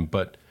this time,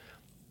 but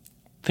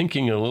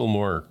thinking a little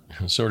more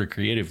sort of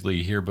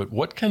creatively here, but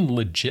what can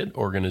legit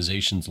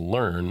organizations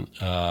learn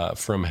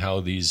from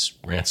how these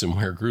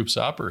ransomware groups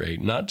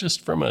operate? Not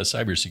just from a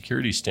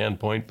cybersecurity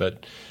standpoint,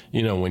 but,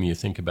 when you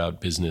think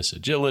about business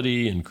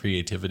agility and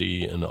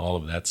creativity and all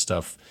of that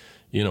stuff,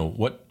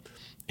 what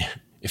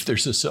if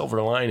there's a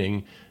silver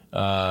lining,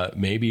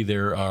 maybe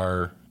there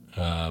are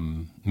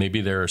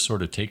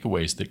sort of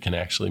takeaways that can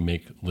actually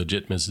make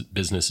legit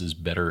businesses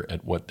better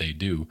at what they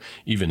do,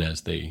 even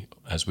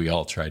as we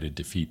all try to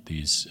defeat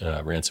these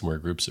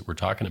ransomware groups that we're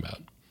talking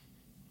about.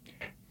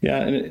 Yeah,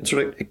 and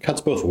it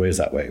cuts both ways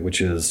that way, which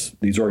is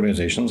these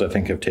organizations, I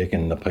think, have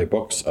taken the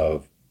playbooks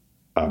of,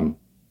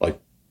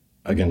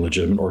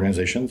 legitimate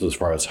organizations as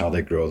far as how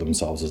they grow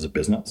themselves as a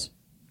business.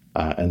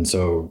 And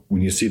so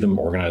when you see them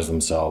organize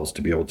themselves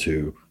to be able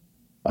to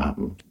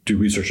do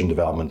research and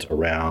development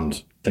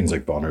around things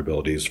like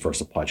vulnerabilities for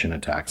supply chain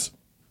attacks,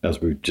 as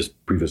we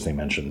just previously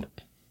mentioned,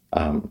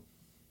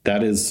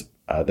 that is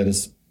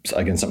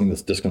again something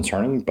that's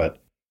disconcerting.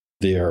 But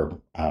their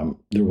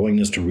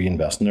willingness to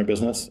reinvest in their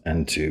business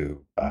and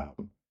to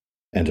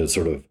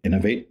sort of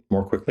innovate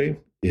more quickly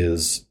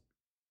is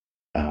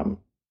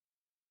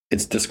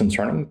it's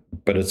disconcerting.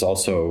 But it's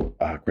also,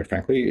 quite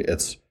frankly,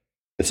 it's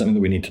something that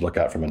we need to look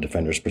at from a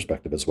defender's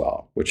perspective as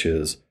well, which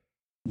is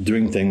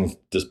doing things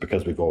just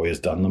because we've always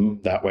done them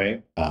that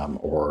way,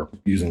 or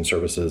using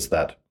services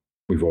that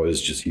we've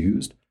always just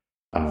used,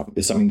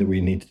 is something that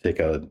we need to take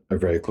a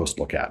very close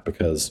look at,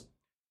 because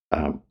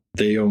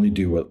they only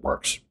do what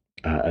works.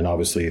 And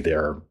obviously,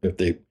 if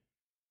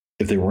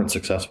they weren't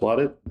successful at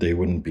it, they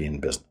wouldn't be in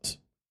business.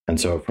 And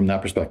so from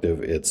that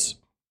perspective, it's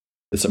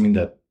something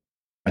that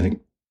I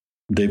think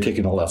they've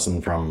taken a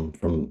lesson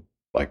from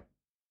like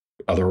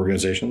other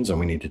organizations, and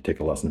we need to take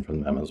a lesson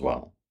from them as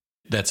well.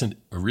 That's a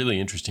really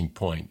interesting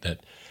point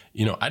that,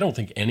 I don't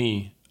think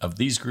any of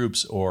these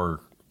groups, or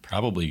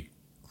probably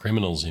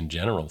criminals in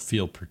general,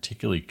 feel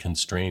particularly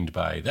constrained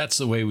by, that's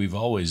the way we've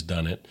always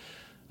done it.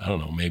 I don't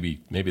know,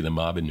 maybe the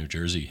mob in New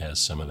Jersey has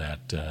some of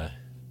that.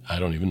 I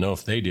don't even know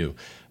if they do.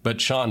 But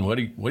Sean, what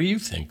do you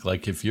think?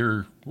 Like, if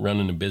you're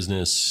running a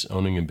business,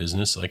 owning a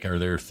business, like, are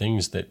there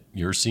things that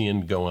you're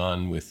seeing go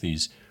on with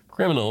these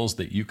criminals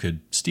that you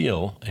could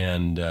steal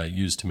and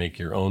use to make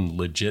your own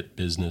legit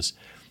business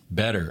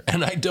better?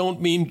 And I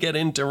don't mean get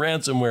into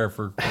ransomware,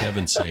 for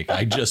heaven's sake.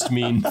 I just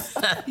mean,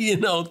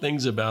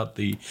 things about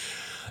the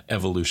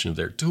evolution of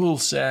their tool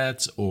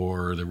sets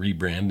or the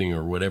rebranding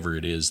or whatever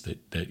it is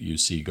that you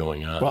see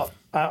going on. Well,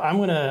 I'm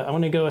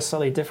gonna go a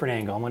slightly different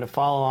angle. I'm gonna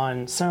follow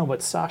on some of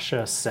what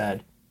Sasha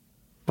said.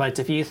 But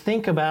if you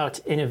think about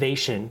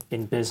innovation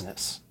in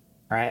business,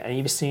 right, and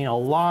you've seen a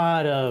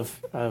lot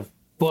of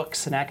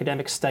books and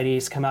academic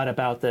studies come out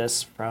about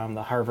this from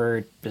the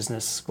Harvard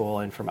Business School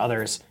and from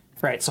others,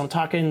 right? So I'm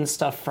talking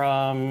stuff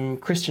from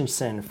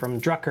Christensen,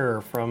 from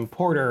Drucker, from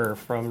Porter,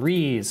 from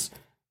Rees,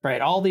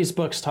 right? All these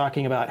books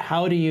talking about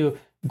how do you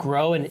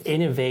grow and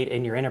innovate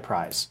in your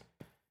enterprise.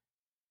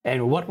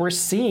 And what we're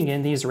seeing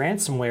in these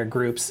ransomware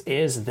groups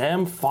is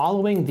them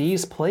following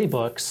these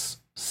playbooks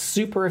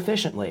super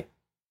efficiently,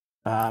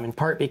 in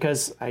part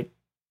because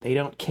they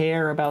don't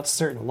care about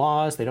certain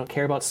laws, they don't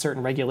care about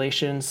certain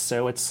regulations,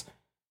 so it's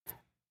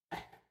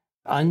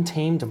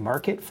untamed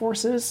market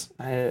forces.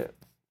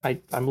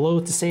 I'm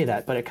loath to say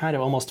that, but it kind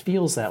of almost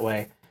feels that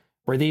way,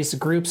 where these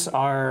groups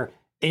are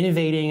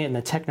innovating in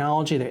the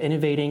technology, they're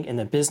innovating in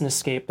the business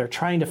scape, they're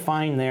trying to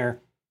find their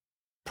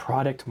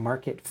product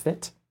market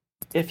fit,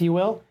 if you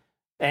will,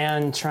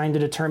 and trying to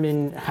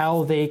determine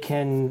how they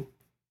can,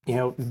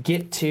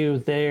 get to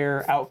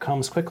their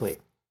outcomes quickly.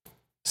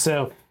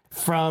 So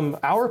from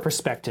our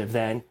perspective,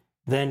 then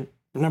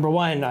number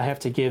one, I have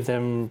to give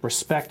them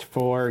respect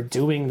for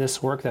doing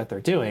this work that they're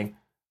doing.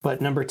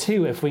 But number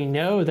two, if we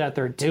know that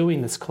they're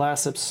doing this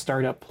classic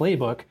startup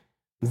playbook,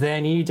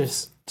 then you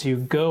just to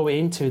go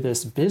into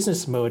this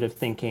business mode of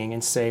thinking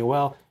and say,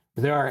 well,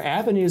 there are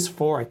avenues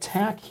for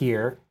attack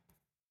here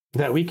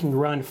that we can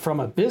run from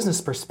a business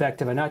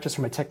perspective and not just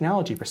from a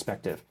technology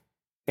perspective.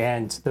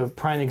 And the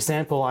prime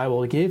example I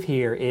will give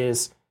here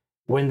is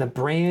when the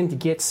brand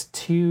gets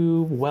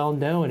too well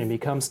known and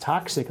becomes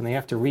toxic and they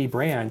have to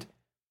rebrand,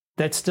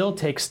 that still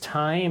takes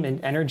time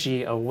and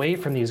energy away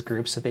from these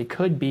groups that they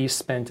could be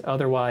spent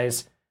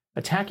otherwise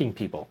attacking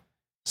people.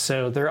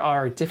 So there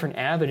are different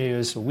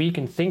avenues we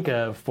can think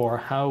of for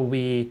how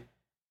we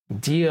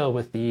deal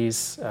with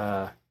these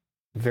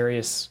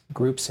various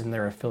groups and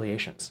their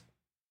affiliations.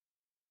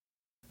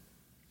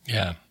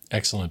 Yeah,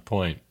 excellent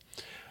point.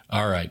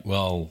 All right.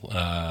 Well,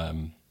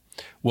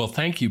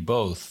 thank you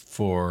both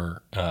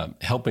for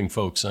helping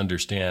folks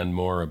understand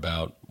more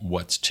about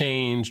what's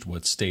changed,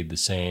 what's stayed the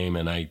same.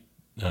 And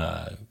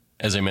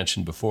as I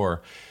mentioned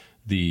before,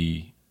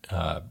 the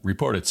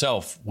report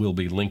itself will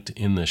be linked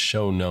in the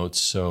show notes,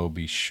 so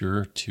be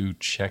sure to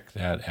check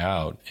that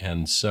out.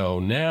 And so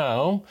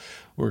now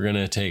we're going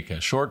to take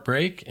a short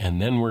break,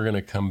 and then we're going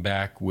to come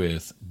back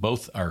with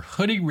both our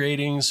hoodie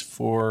ratings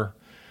for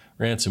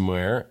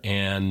ransomware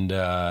and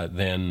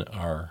then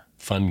our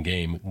fun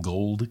game,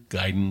 Gold,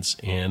 Guidance,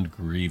 and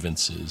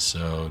Grievances.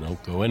 So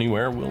don't go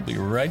anywhere. We'll be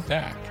right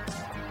back.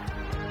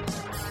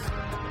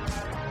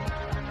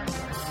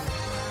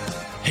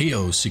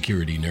 Heyo,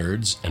 security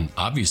nerds, and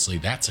obviously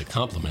that's a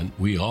compliment.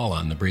 We all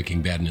on the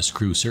Breaking Badness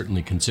crew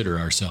certainly consider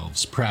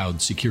ourselves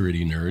proud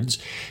security nerds.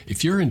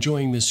 If you're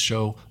enjoying this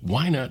show,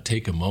 why not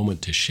take a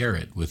moment to share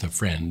it with a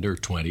friend or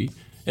 20?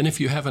 And if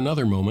you have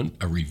another moment,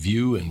 a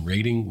review and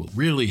rating will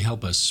really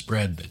help us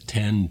spread the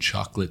 10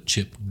 chocolate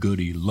chip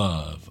goody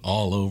love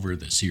all over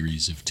the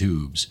series of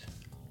tubes.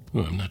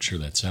 Oh, I'm not sure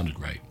that sounded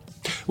right.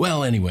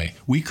 Well, anyway,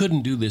 we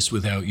couldn't do this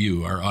without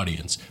you, our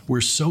audience.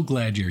 We're so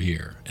glad you're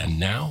here. And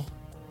now,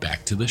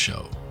 back to the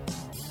show.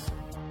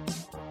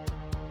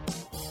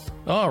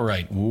 All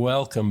right,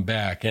 welcome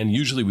back. And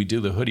usually we do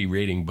the hoodie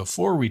rating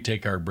before we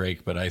take our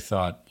break, but I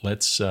thought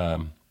let's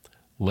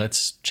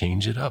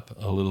change it up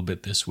a little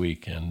bit this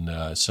week.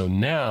 And so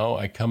now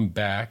I come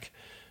back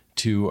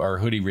to our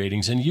hoodie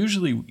ratings. And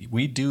usually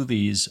we do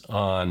these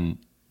on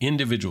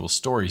individual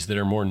stories that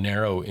are more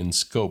narrow in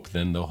scope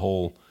than the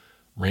whole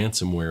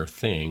ransomware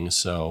thing.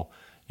 So,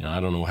 I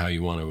don't know how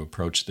you want to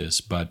approach this,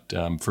 but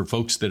for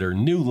folks that are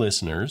new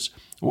listeners,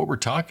 what we're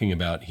talking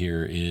about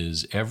here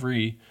is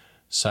every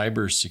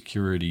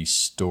cybersecurity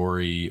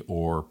story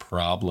or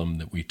problem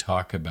that we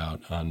talk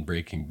about on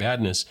Breaking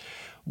Badness,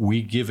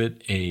 we give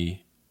it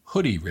a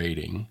hoodie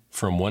rating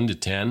from 1 to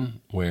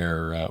 10,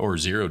 or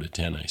 0 to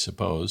 10, I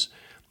suppose,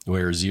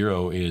 where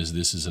 0 is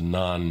this is a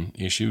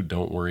non-issue,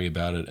 don't worry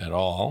about it at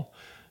all,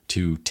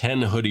 to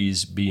 10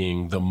 hoodies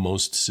being the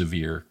most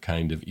severe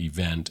kind of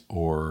event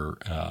or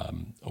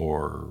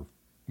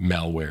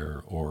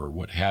malware or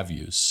what have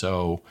you.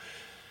 So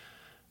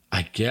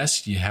I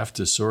guess you have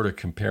to sort of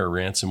compare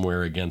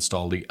ransomware against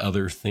all the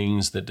other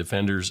things that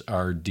defenders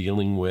are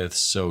dealing with.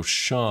 So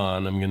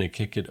Sean, I'm going to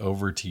kick it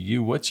over to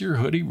you. What's your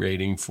hoodie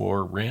rating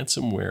for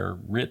ransomware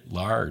writ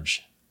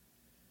large?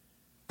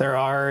 There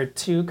are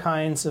two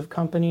kinds of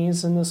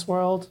companies in this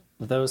world: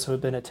 those who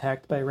have been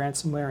attacked by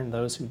ransomware and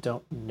those who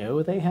don't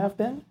know they have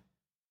been.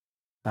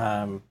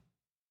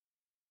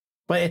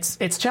 But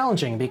it's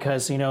challenging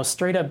because,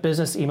 straight up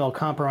business email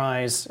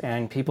compromise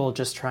and people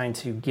just trying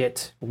to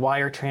get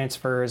wire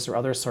transfers or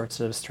other sorts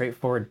of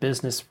straightforward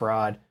business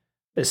fraud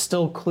is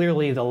still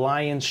clearly the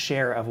lion's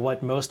share of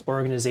what most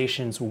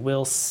organizations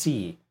will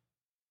see.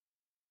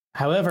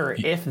 However,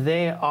 if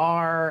they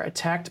are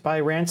attacked by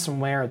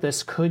ransomware,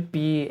 this could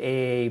be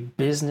a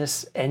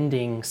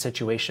business-ending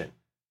situation.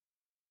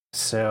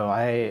 So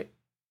I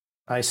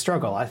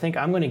struggle. I think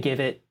I'm going to give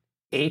it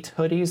 8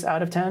 hoodies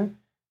out of 10.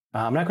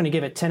 I'm not going to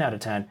give it 10 out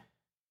of 10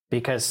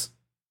 because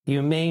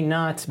you may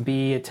not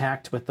be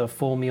attacked with the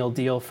full meal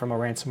deal from a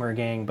ransomware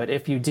gang, but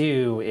if you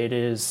do, it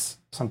is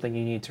something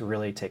you need to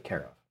really take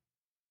care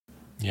of.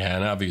 Yeah,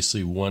 and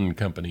obviously one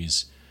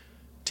company's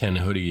 10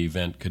 hoodie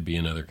event could be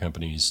another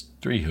company's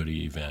 3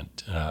 hoodie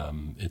event.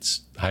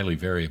 It's highly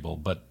variable.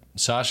 But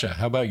Sasha,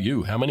 how about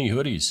you? How many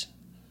hoodies?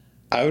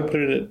 I would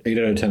put it at 8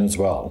 out of 10 as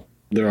well.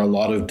 There are a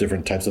lot of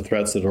different types of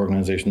threats that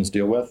organizations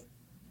deal with.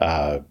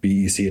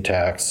 BEC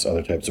attacks,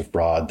 other types of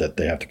fraud that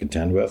they have to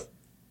contend with.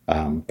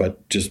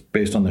 But just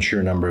based on the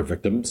sheer number of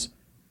victims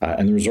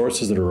and the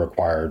resources that are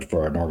required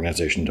for an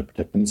organization to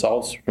protect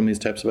themselves from these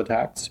types of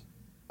attacks,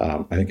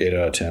 I think 8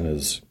 out of 10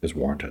 is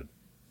warranted.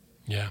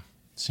 Yeah,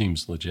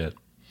 seems legit.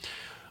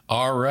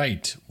 All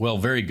right. Well,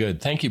 very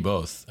good. Thank you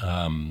both.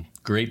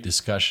 Great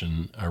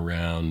discussion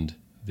around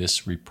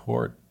this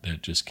report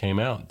that just came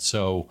out.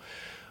 So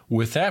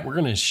with that, we're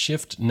going to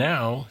shift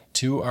now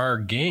to our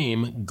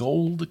game,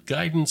 Gold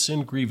Guidance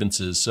and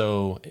Grievances.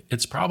 So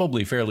it's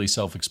probably fairly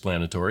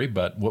self-explanatory,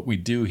 but what we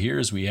do here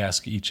is we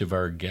ask each of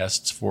our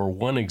guests for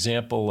one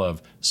example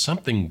of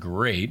something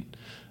great,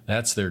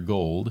 that's their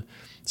gold,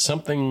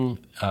 something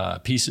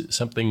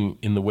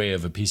in the way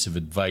of a piece of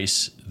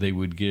advice they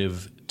would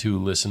give to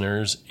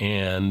listeners,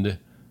 and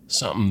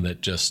something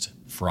that just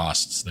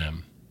frosts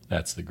them.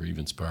 That's the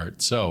grievance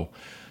part. So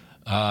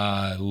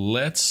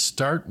let's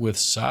start with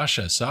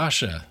Sasha.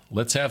 Sasha,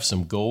 let's have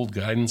some gold,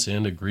 guidance,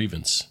 and a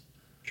grievance.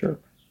 Sure.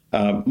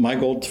 My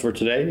gold for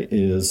today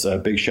is a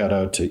big shout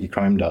out to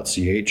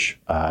ecrime.ch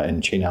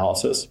and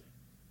Chainalysis.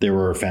 They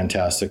were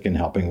fantastic in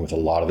helping with a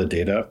lot of the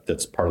data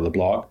that's part of the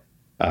blog.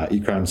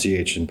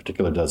 ecrime.ch in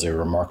particular does a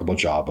remarkable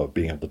job of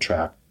being able to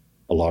track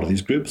a lot of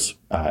these groups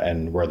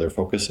and where their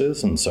focus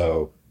is. And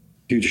so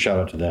huge shout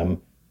out to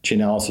them.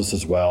 Chainalysis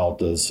as well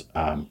does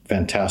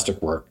fantastic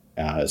work.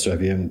 So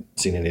if you haven't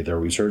seen any of their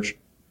research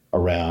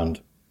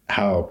around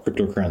how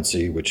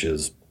cryptocurrency, which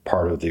is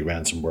part of the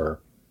ransomware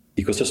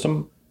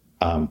ecosystem,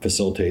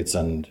 facilitates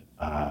and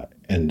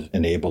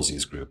enables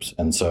these groups.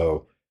 And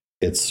so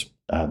it's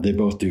they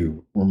both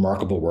do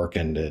remarkable work,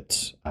 and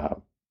it's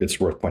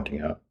worth pointing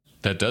out.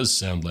 That does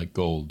sound like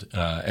gold.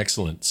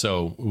 Excellent.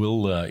 So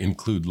we'll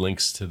include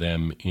links to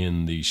them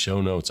in the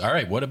show notes. All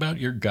right. What about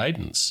your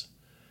guidance?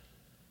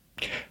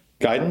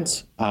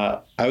 Guidance?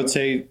 I would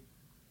say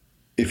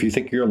if you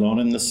think you're alone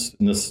in this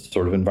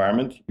sort of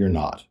environment, you're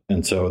not.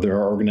 And so there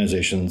are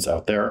organizations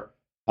out there,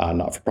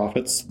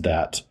 not-for-profits,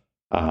 that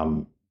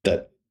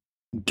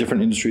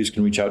different industries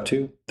can reach out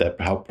to that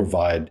help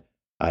provide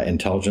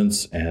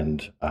intelligence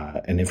and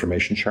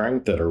information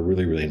sharing that are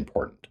really, really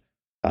important.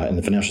 In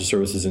the financial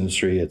services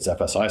industry, it's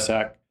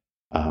FSISAC.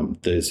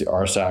 There's the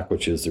RSAC,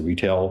 which is the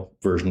retail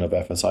version of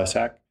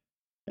FSISAC.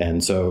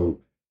 And so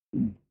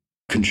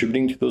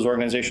contributing to those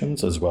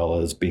organizations as well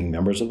as being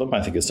members of them,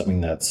 I think is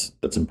something that's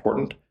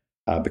important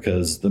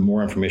because the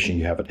more information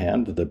you have at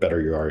hand, the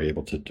better you are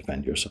able to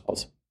defend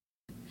yourselves.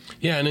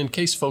 Yeah, and in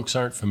case folks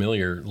aren't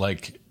familiar,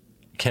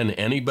 can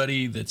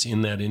anybody that's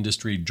in that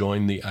industry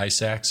join the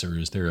ISACs, or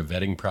is there a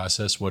vetting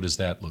process? What does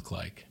that look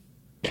like?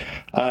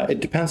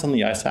 It depends on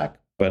the ISAC.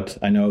 But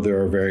I know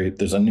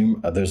there's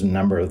a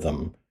number of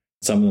them.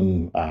 Some of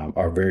them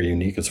are very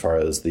unique as far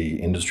as the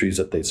industries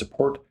that they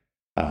support.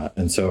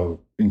 And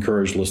so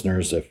encourage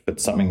listeners, if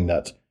it's something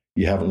that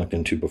you haven't looked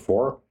into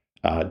before,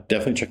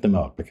 definitely check them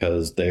out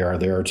because they are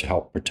there to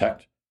help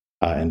protect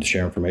and to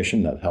share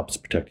information that helps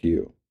protect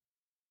you.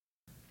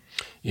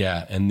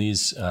 Yeah, and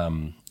these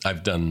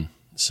I've done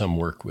some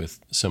work with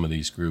some of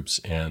these groups,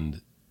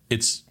 and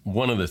it's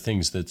one of the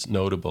things that's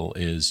notable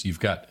is you've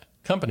got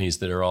companies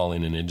that are all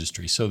in an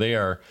industry. So they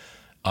are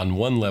on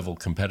one level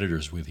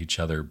competitors with each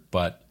other,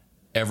 but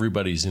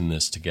everybody's in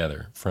this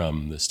together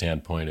from the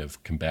standpoint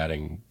of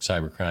combating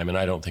cybercrime. And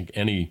I don't think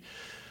any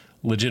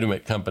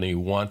legitimate company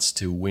wants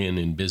to win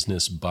in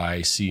business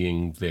by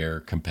seeing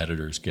their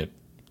competitors get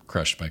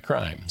crushed by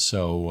crime.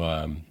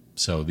 So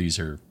So these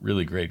are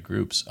really great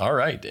groups. All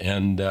right.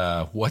 And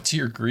what's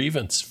your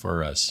grievance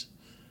for us?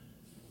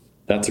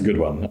 That's a good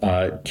one.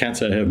 Can't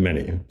say I have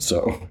many.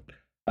 So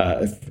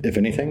if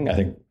anything, I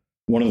think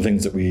one of the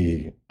things that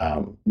we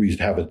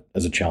have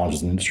as a challenge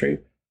as an industry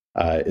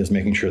is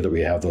making sure that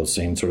we have those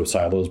same sort of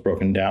silos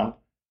broken down.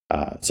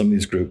 Some of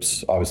these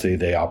groups, obviously,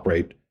 they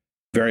operate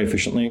very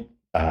efficiently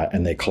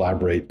and they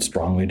collaborate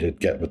strongly to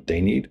get what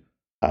they need.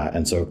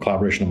 And so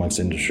collaboration amongst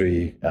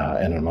industry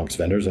and amongst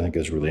vendors, I think,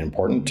 is really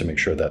important to make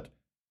sure that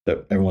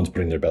everyone's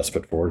putting their best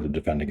foot forward to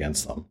defend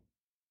against them.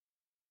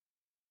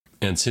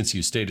 And since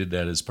you stated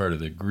that as part of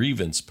the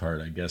grievance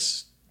part, I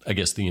guess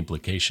the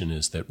implication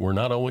is that we're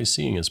not always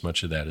seeing as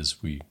much of that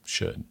as we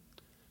should.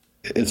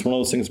 It's one of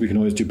those things we can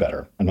always do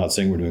better. I'm not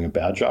saying we're doing a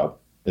bad job.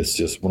 It's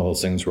just one of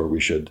those things where we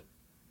should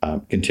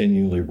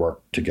continually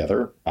work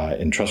together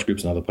in trust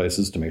groups and other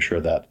places to make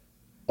sure that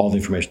all the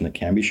information that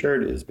can be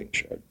shared is being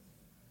shared.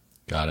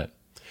 Got it.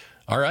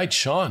 All right,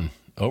 Sean,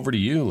 over to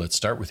you. Let's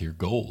start with your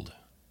gold.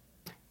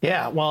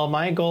 Yeah, well,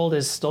 my gold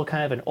is still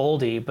kind of an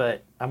oldie,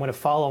 but I'm going to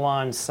follow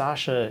on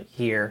Sasha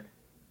here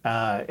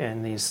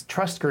in these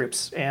trust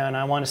groups. And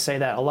I want to say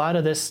that a lot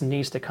of this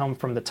needs to come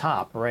from the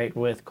top, right,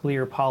 with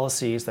clear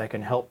policies that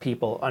can help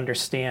people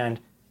understand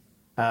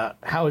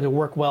how to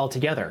work well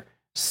together.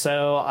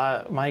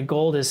 So my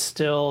gold is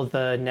still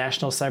the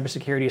National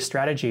Cybersecurity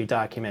Strategy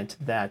document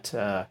that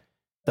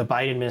the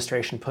Biden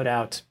administration put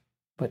out,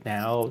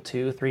 now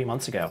 2-3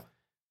 months ago.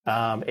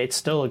 It's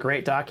still a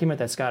great document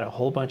that's got a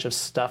whole bunch of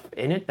stuff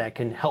in it that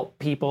can help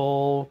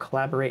people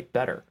collaborate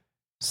better.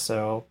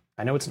 So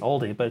I know it's an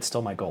oldie, but it's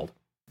still my gold.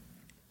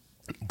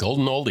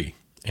 Golden oldie.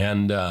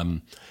 And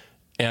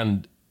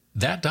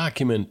that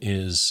document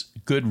is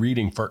good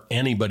reading for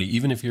anybody,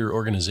 even if your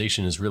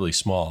organization is really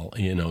small.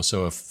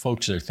 So if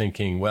folks are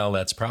thinking, well,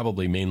 that's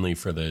probably mainly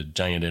for the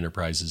giant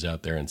enterprises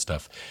out there and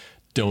stuff,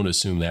 don't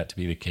assume that to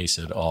be the case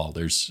at all.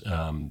 There's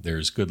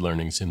good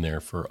learnings in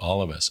there for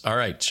all of us. All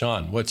right,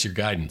 Sean, what's your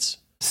guidance?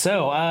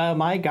 So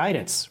my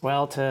guidance,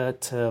 well,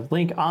 to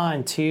link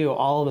on to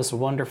all of this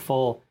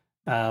wonderful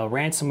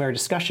ransomware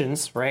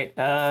discussions, right?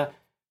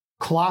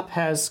 Clop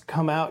has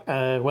come out,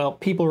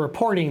 people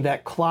reporting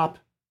that Clop,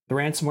 the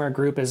ransomware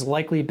group, has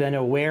likely been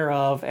aware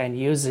of and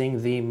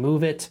using the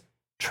MoveIt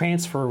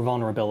transfer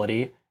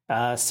vulnerability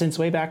since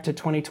way back to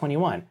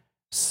 2021.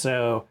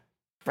 So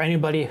for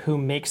anybody who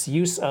makes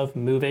use of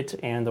MoveIt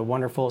and the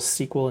wonderful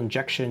SQL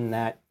injection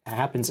that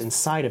happens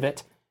inside of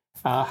it,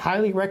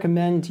 highly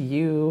recommend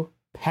you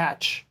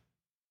patch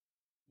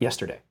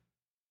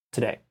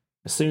today,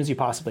 as soon as you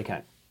possibly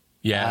can.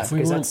 Yeah, if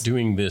we weren't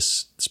doing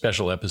this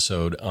special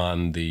episode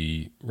on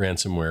the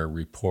ransomware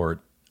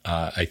report,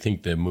 I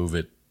think the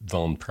MoveIt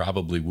vuln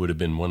probably would have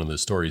been one of the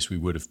stories we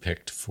would have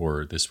picked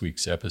for this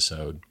week's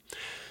episode.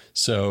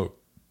 So,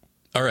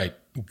 all right,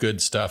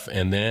 good stuff.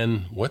 And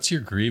then what's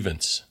your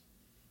grievance?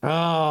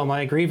 Oh,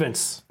 my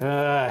grievance.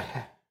 The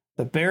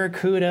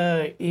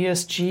Barracuda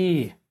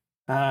ESG,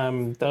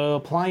 the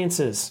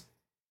appliances.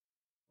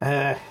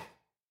 What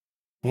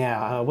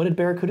did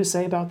Barracuda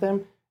say about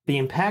them? The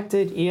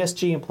impacted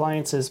ESG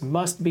appliances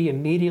must be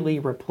immediately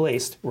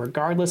replaced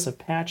regardless of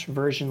patch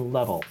version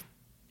level.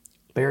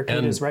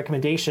 Barracuda's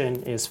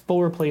recommendation is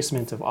full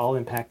replacement of all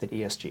impacted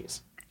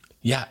ESGs.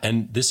 Yeah,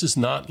 and this is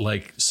not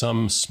like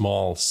some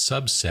small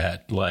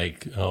subset,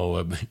 like,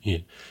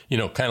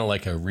 kind of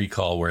like a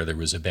recall where there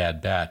was a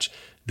bad batch.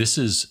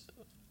 Is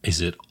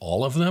it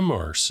all of them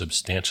or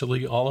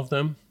substantially all of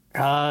them?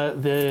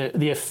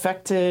 The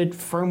affected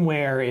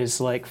firmware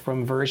is like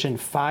from version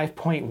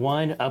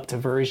 5.1 up to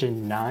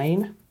version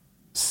 9.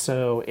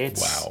 So it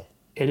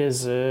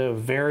is a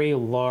very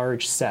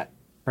large set,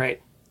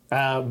 right?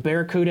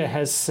 Barracuda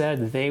has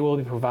said they will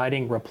be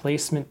providing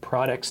replacement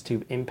products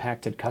to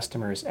impacted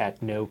customers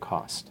at no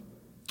cost.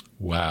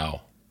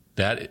 Wow.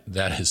 That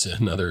is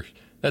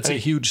that's a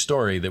huge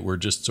story that we're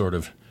just sort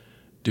of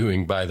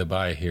doing by the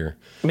by here.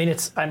 I mean,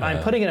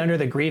 I'm putting it under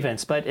the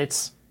grievance, but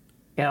it's,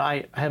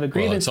 I have a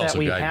grievance that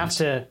we have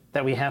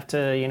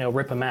to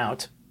rip them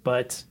out,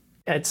 but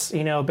it's,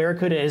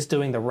 Barracuda is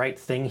doing the right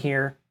thing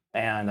here.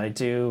 And I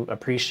do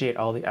appreciate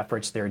all the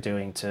efforts they're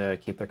doing to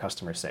keep their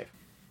customers safe.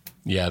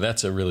 Yeah,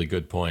 that's a really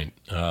good point.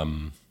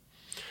 And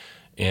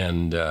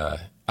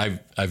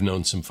I've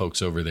known some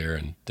folks over there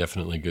and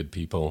definitely good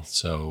people.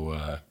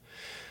 So,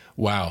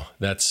 wow,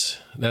 that's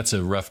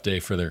a rough day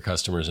for their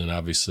customers. And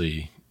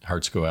obviously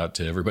hearts go out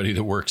to everybody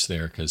that works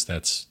there, because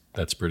that's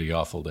pretty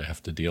awful to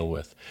have to deal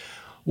with.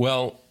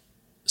 Well,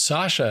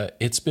 Sasha,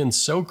 it's been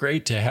so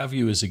great to have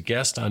you as a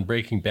guest on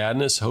Breaking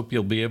Badness. Hope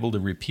you'll be able to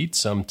repeat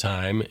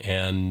sometime.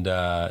 And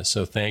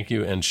so thank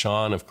you. And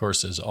Sean, of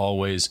course, as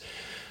always,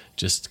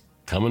 just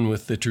coming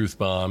with the truth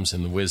bombs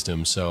and the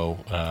wisdom. So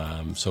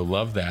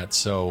love that.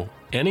 So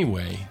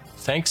anyway,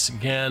 thanks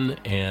again.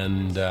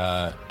 And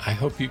I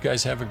hope you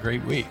guys have a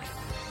great week.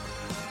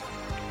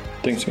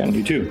 Thanks again.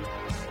 You too.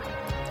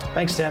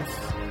 Thanks, Tim.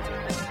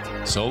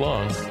 So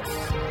long.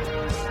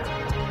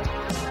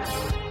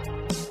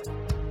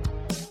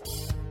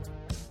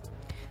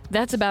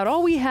 That's about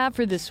all we have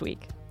for this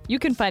week. You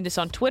can find us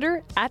on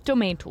Twitter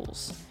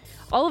 @DomainTools.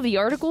 All of the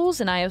articles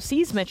and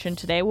IOCs mentioned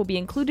today will be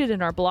included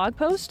in our blog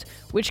post,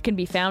 which can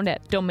be found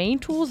at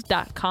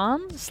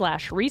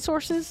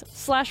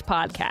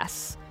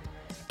domaintools.com/resources/podcasts.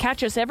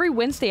 Catch us every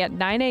Wednesday at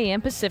 9 a.m.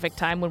 Pacific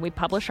time when we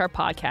publish our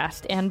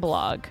podcast and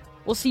blog.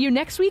 We'll see you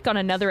next week on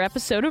another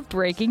episode of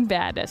Breaking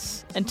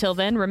Badness. Until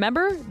then,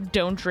 remember,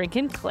 don't drink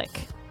and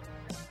click.